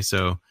Monday.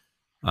 So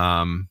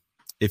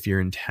if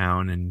you're in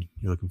town and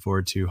you're looking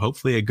forward to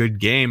hopefully a good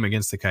game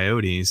against the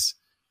Coyotes,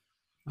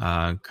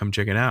 come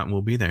check it out, and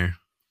we'll be there.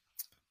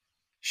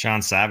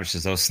 Sean Savage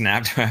says, "Oh,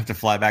 snap, do I have to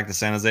fly back to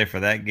San Jose for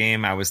that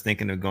game? I was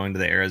thinking of going to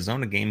the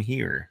Arizona game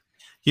here."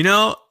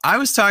 I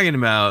was talking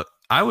about,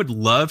 I would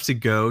love to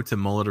go to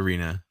Mullet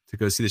Arena to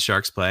go see the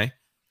Sharks play.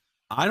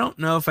 I don't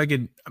know if I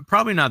could,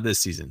 probably not this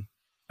season.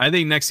 I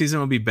think next season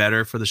will be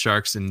better for the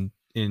Sharks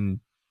in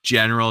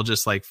general,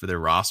 just like for their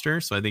roster.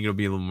 So I think it'll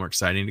be a little more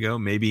exciting to go.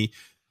 Maybe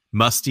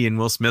Musty and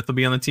Will Smith will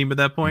be on the team at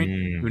that point.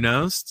 Who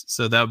knows?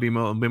 So that would be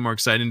a bit more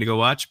exciting to go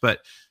watch. But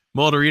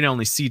Mullet Arena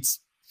only seats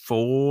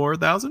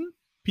 4,000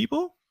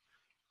 people.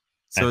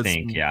 So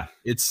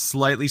it's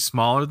slightly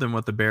smaller than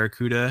what the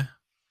Barracuda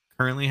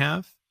currently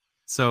have.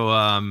 So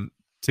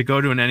to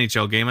go to an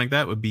NHL game like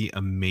that would be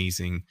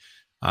amazing.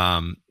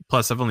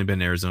 Plus I've only been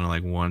to Arizona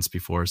like once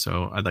before,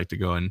 so I'd like to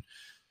go and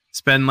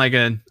spend like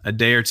a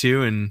day or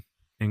two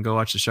and go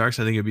watch the Sharks.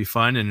 I think it'd be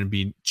fun, and it'd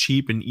be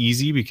cheap and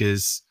easy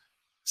because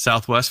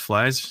Southwest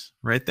flies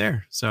right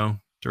there. So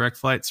direct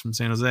flights from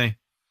San Jose.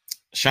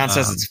 Sean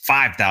says it's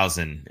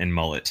 5,000 in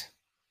Mullet.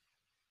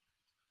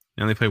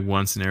 I only played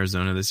once in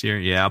Arizona this year.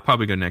 Yeah, I'll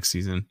probably go next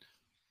season.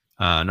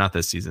 Not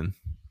this season,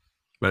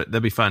 but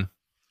that'd be fun.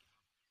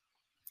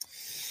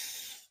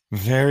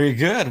 Very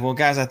good. Well,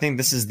 guys, I think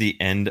this is the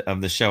end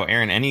of the show.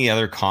 Aaron, any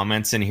other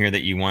comments in here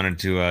that you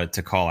wanted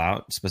to call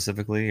out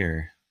specifically,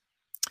 or?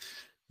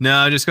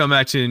 No, just going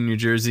back to New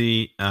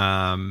Jersey.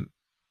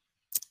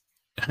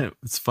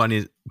 It's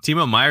funny.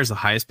 Timo Meyer's the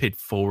highest paid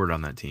forward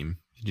on that team.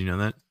 Did you know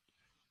that?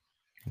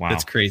 Wow,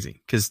 that's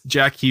crazy. Because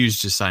Jack Hughes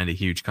just signed a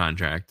huge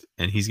contract,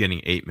 and he's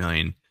getting $8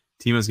 million.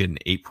 Timo's getting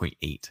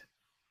 8.8.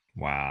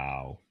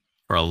 Wow,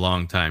 for a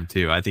long time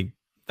too. I think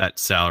that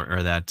salary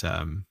or that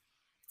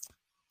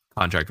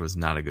contract was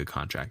not a good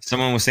contract.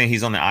 Someone was saying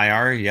he's on the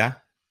IR. Yeah.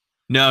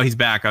 No, he's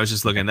back. I was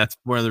just looking. That's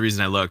one of the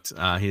reasons I looked.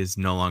 He is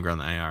no longer on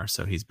the IR,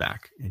 so he's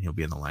back and he'll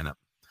be in the lineup.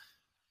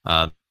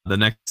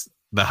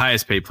 The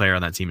highest paid player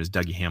on that team is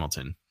Dougie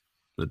Hamilton,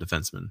 the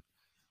defenseman.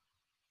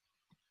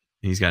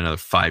 He's got another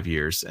 5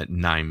 years at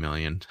 $9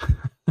 million.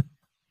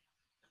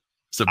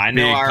 I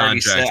know. I already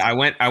said I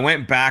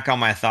went back on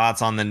my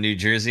thoughts on the New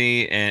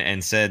Jersey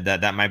and said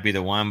that might be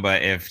the one.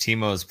 But if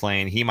Timo is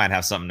playing, he might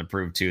have something to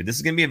prove too. This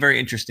is going to be a very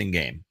interesting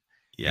game.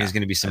 Yeah, there's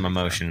going to be some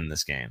emotion in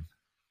this game.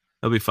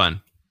 It'll be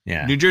fun.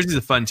 Yeah, New Jersey's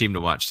a fun team to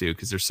watch too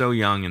because they're so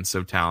young and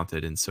so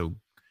talented and so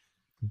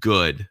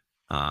good.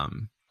 That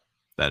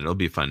it'll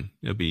be fun.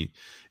 It'll be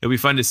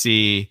fun to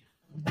see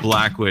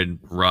Blackwood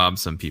rob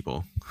some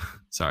people.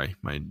 Sorry,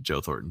 my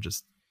Joe Thornton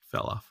just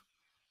fell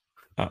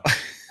off.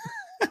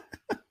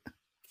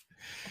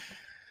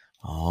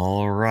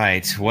 All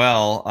right.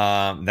 Well,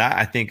 that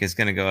I think is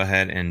going to go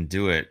ahead and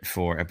do it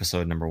for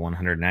episode number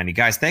 190.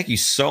 Guys, thank you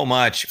so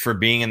much for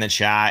being in the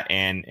chat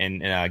and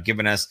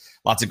giving us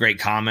lots of great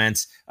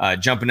comments,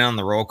 jumping in on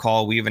the roll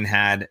call. We even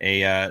had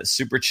a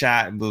super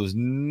chat. It was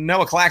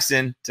Noah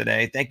Claxton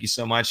today. Thank you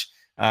so much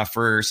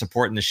for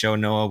supporting the show,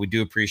 Noah. We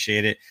do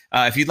appreciate it.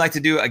 If you'd like to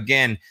do,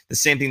 again, the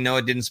same thing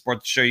Noah did and support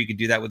the show, you could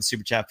do that with the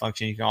super chat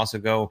function. You can also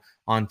go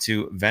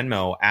onto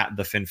Venmo at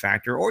The Fin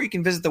Factor, or you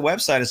can visit the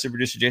website as super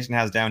producer Jason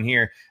has down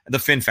here,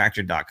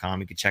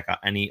 thefinfactor.com. You can check out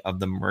any of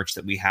the merch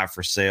that we have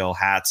for sale: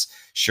 hats,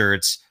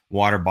 shirts,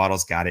 water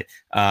bottles, got it,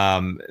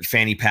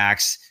 fanny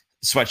packs,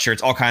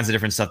 sweatshirts, all kinds of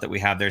different stuff that we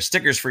have there,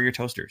 stickers for your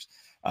toasters.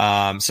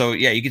 So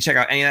yeah, you can check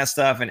out any of that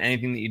stuff, and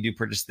anything that you do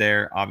purchase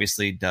there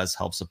obviously does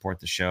help support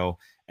the show,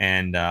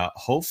 and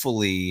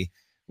hopefully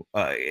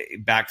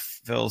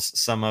backfills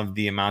some of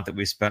the amount that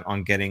we spent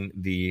on getting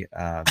the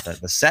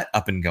set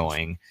up and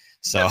going.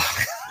 So,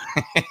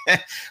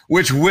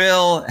 which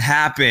will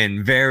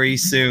happen very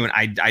soon.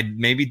 I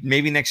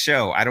maybe next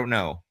show. I don't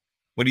know.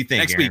 What do you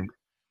think? Next Aaron? week.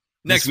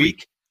 Next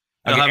week.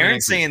 Okay,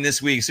 Aaron's saying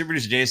this week. Super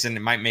producer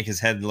Jason might make his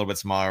head a little bit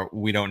smaller.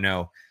 We don't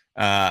know.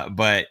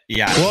 But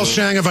yeah. Well,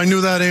 Shang, if I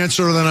knew that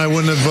answer, then I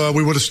wouldn't have.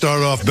 We would have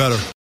started off better.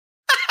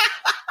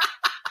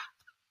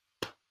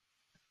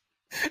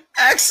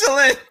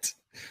 Excellent.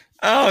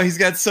 Oh, he's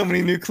got so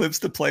many new clips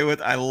to play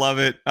with. I love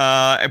it.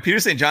 And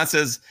Peter St. John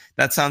says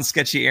that sounds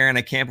sketchy, Aaron.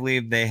 I can't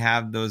believe they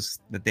have those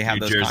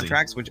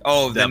contracts.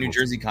 The New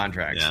Jersey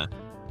contracts. Yeah.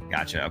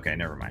 Gotcha. Okay,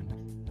 never mind.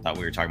 Thought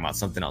we were talking about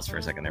something else for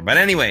a second there. But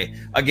anyway,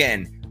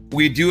 again,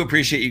 we do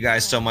appreciate you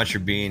guys so much for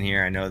being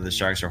here. I know the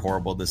Sharks are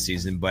horrible this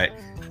season, but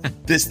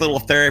this little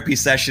therapy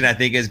session I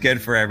think is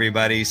good for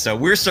everybody. So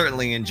we're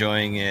certainly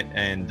enjoying it,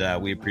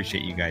 and we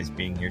appreciate you guys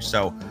being here.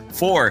 So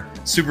for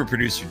super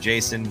producer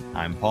Jason,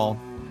 I'm Paul.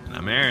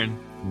 I'm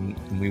Aaron.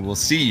 We will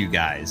see you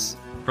guys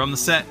from the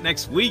set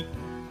next week.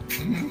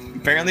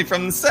 Apparently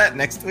from the set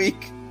next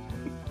week.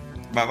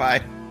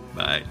 Bye-bye.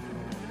 Bye.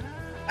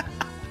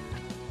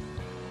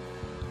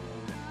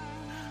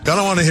 I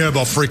don't want to hear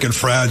about freaking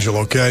Fragile,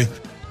 okay?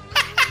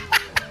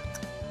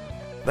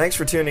 Thanks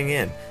for tuning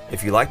in.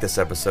 If you like this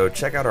episode,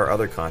 check out our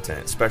other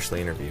content,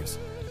 especially interviews.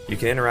 You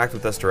can interact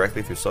with us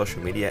directly through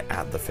social media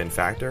at The Fin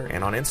Factor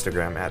and on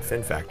Instagram at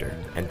Fin Factor.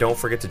 And don't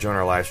forget to join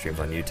our live streams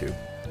on YouTube.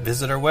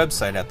 Visit our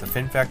website at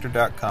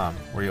thefinfactor.com,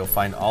 where you'll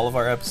find all of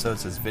our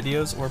episodes as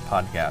videos or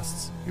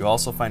podcasts. You'll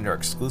also find our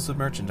exclusive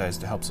merchandise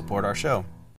to help support our show.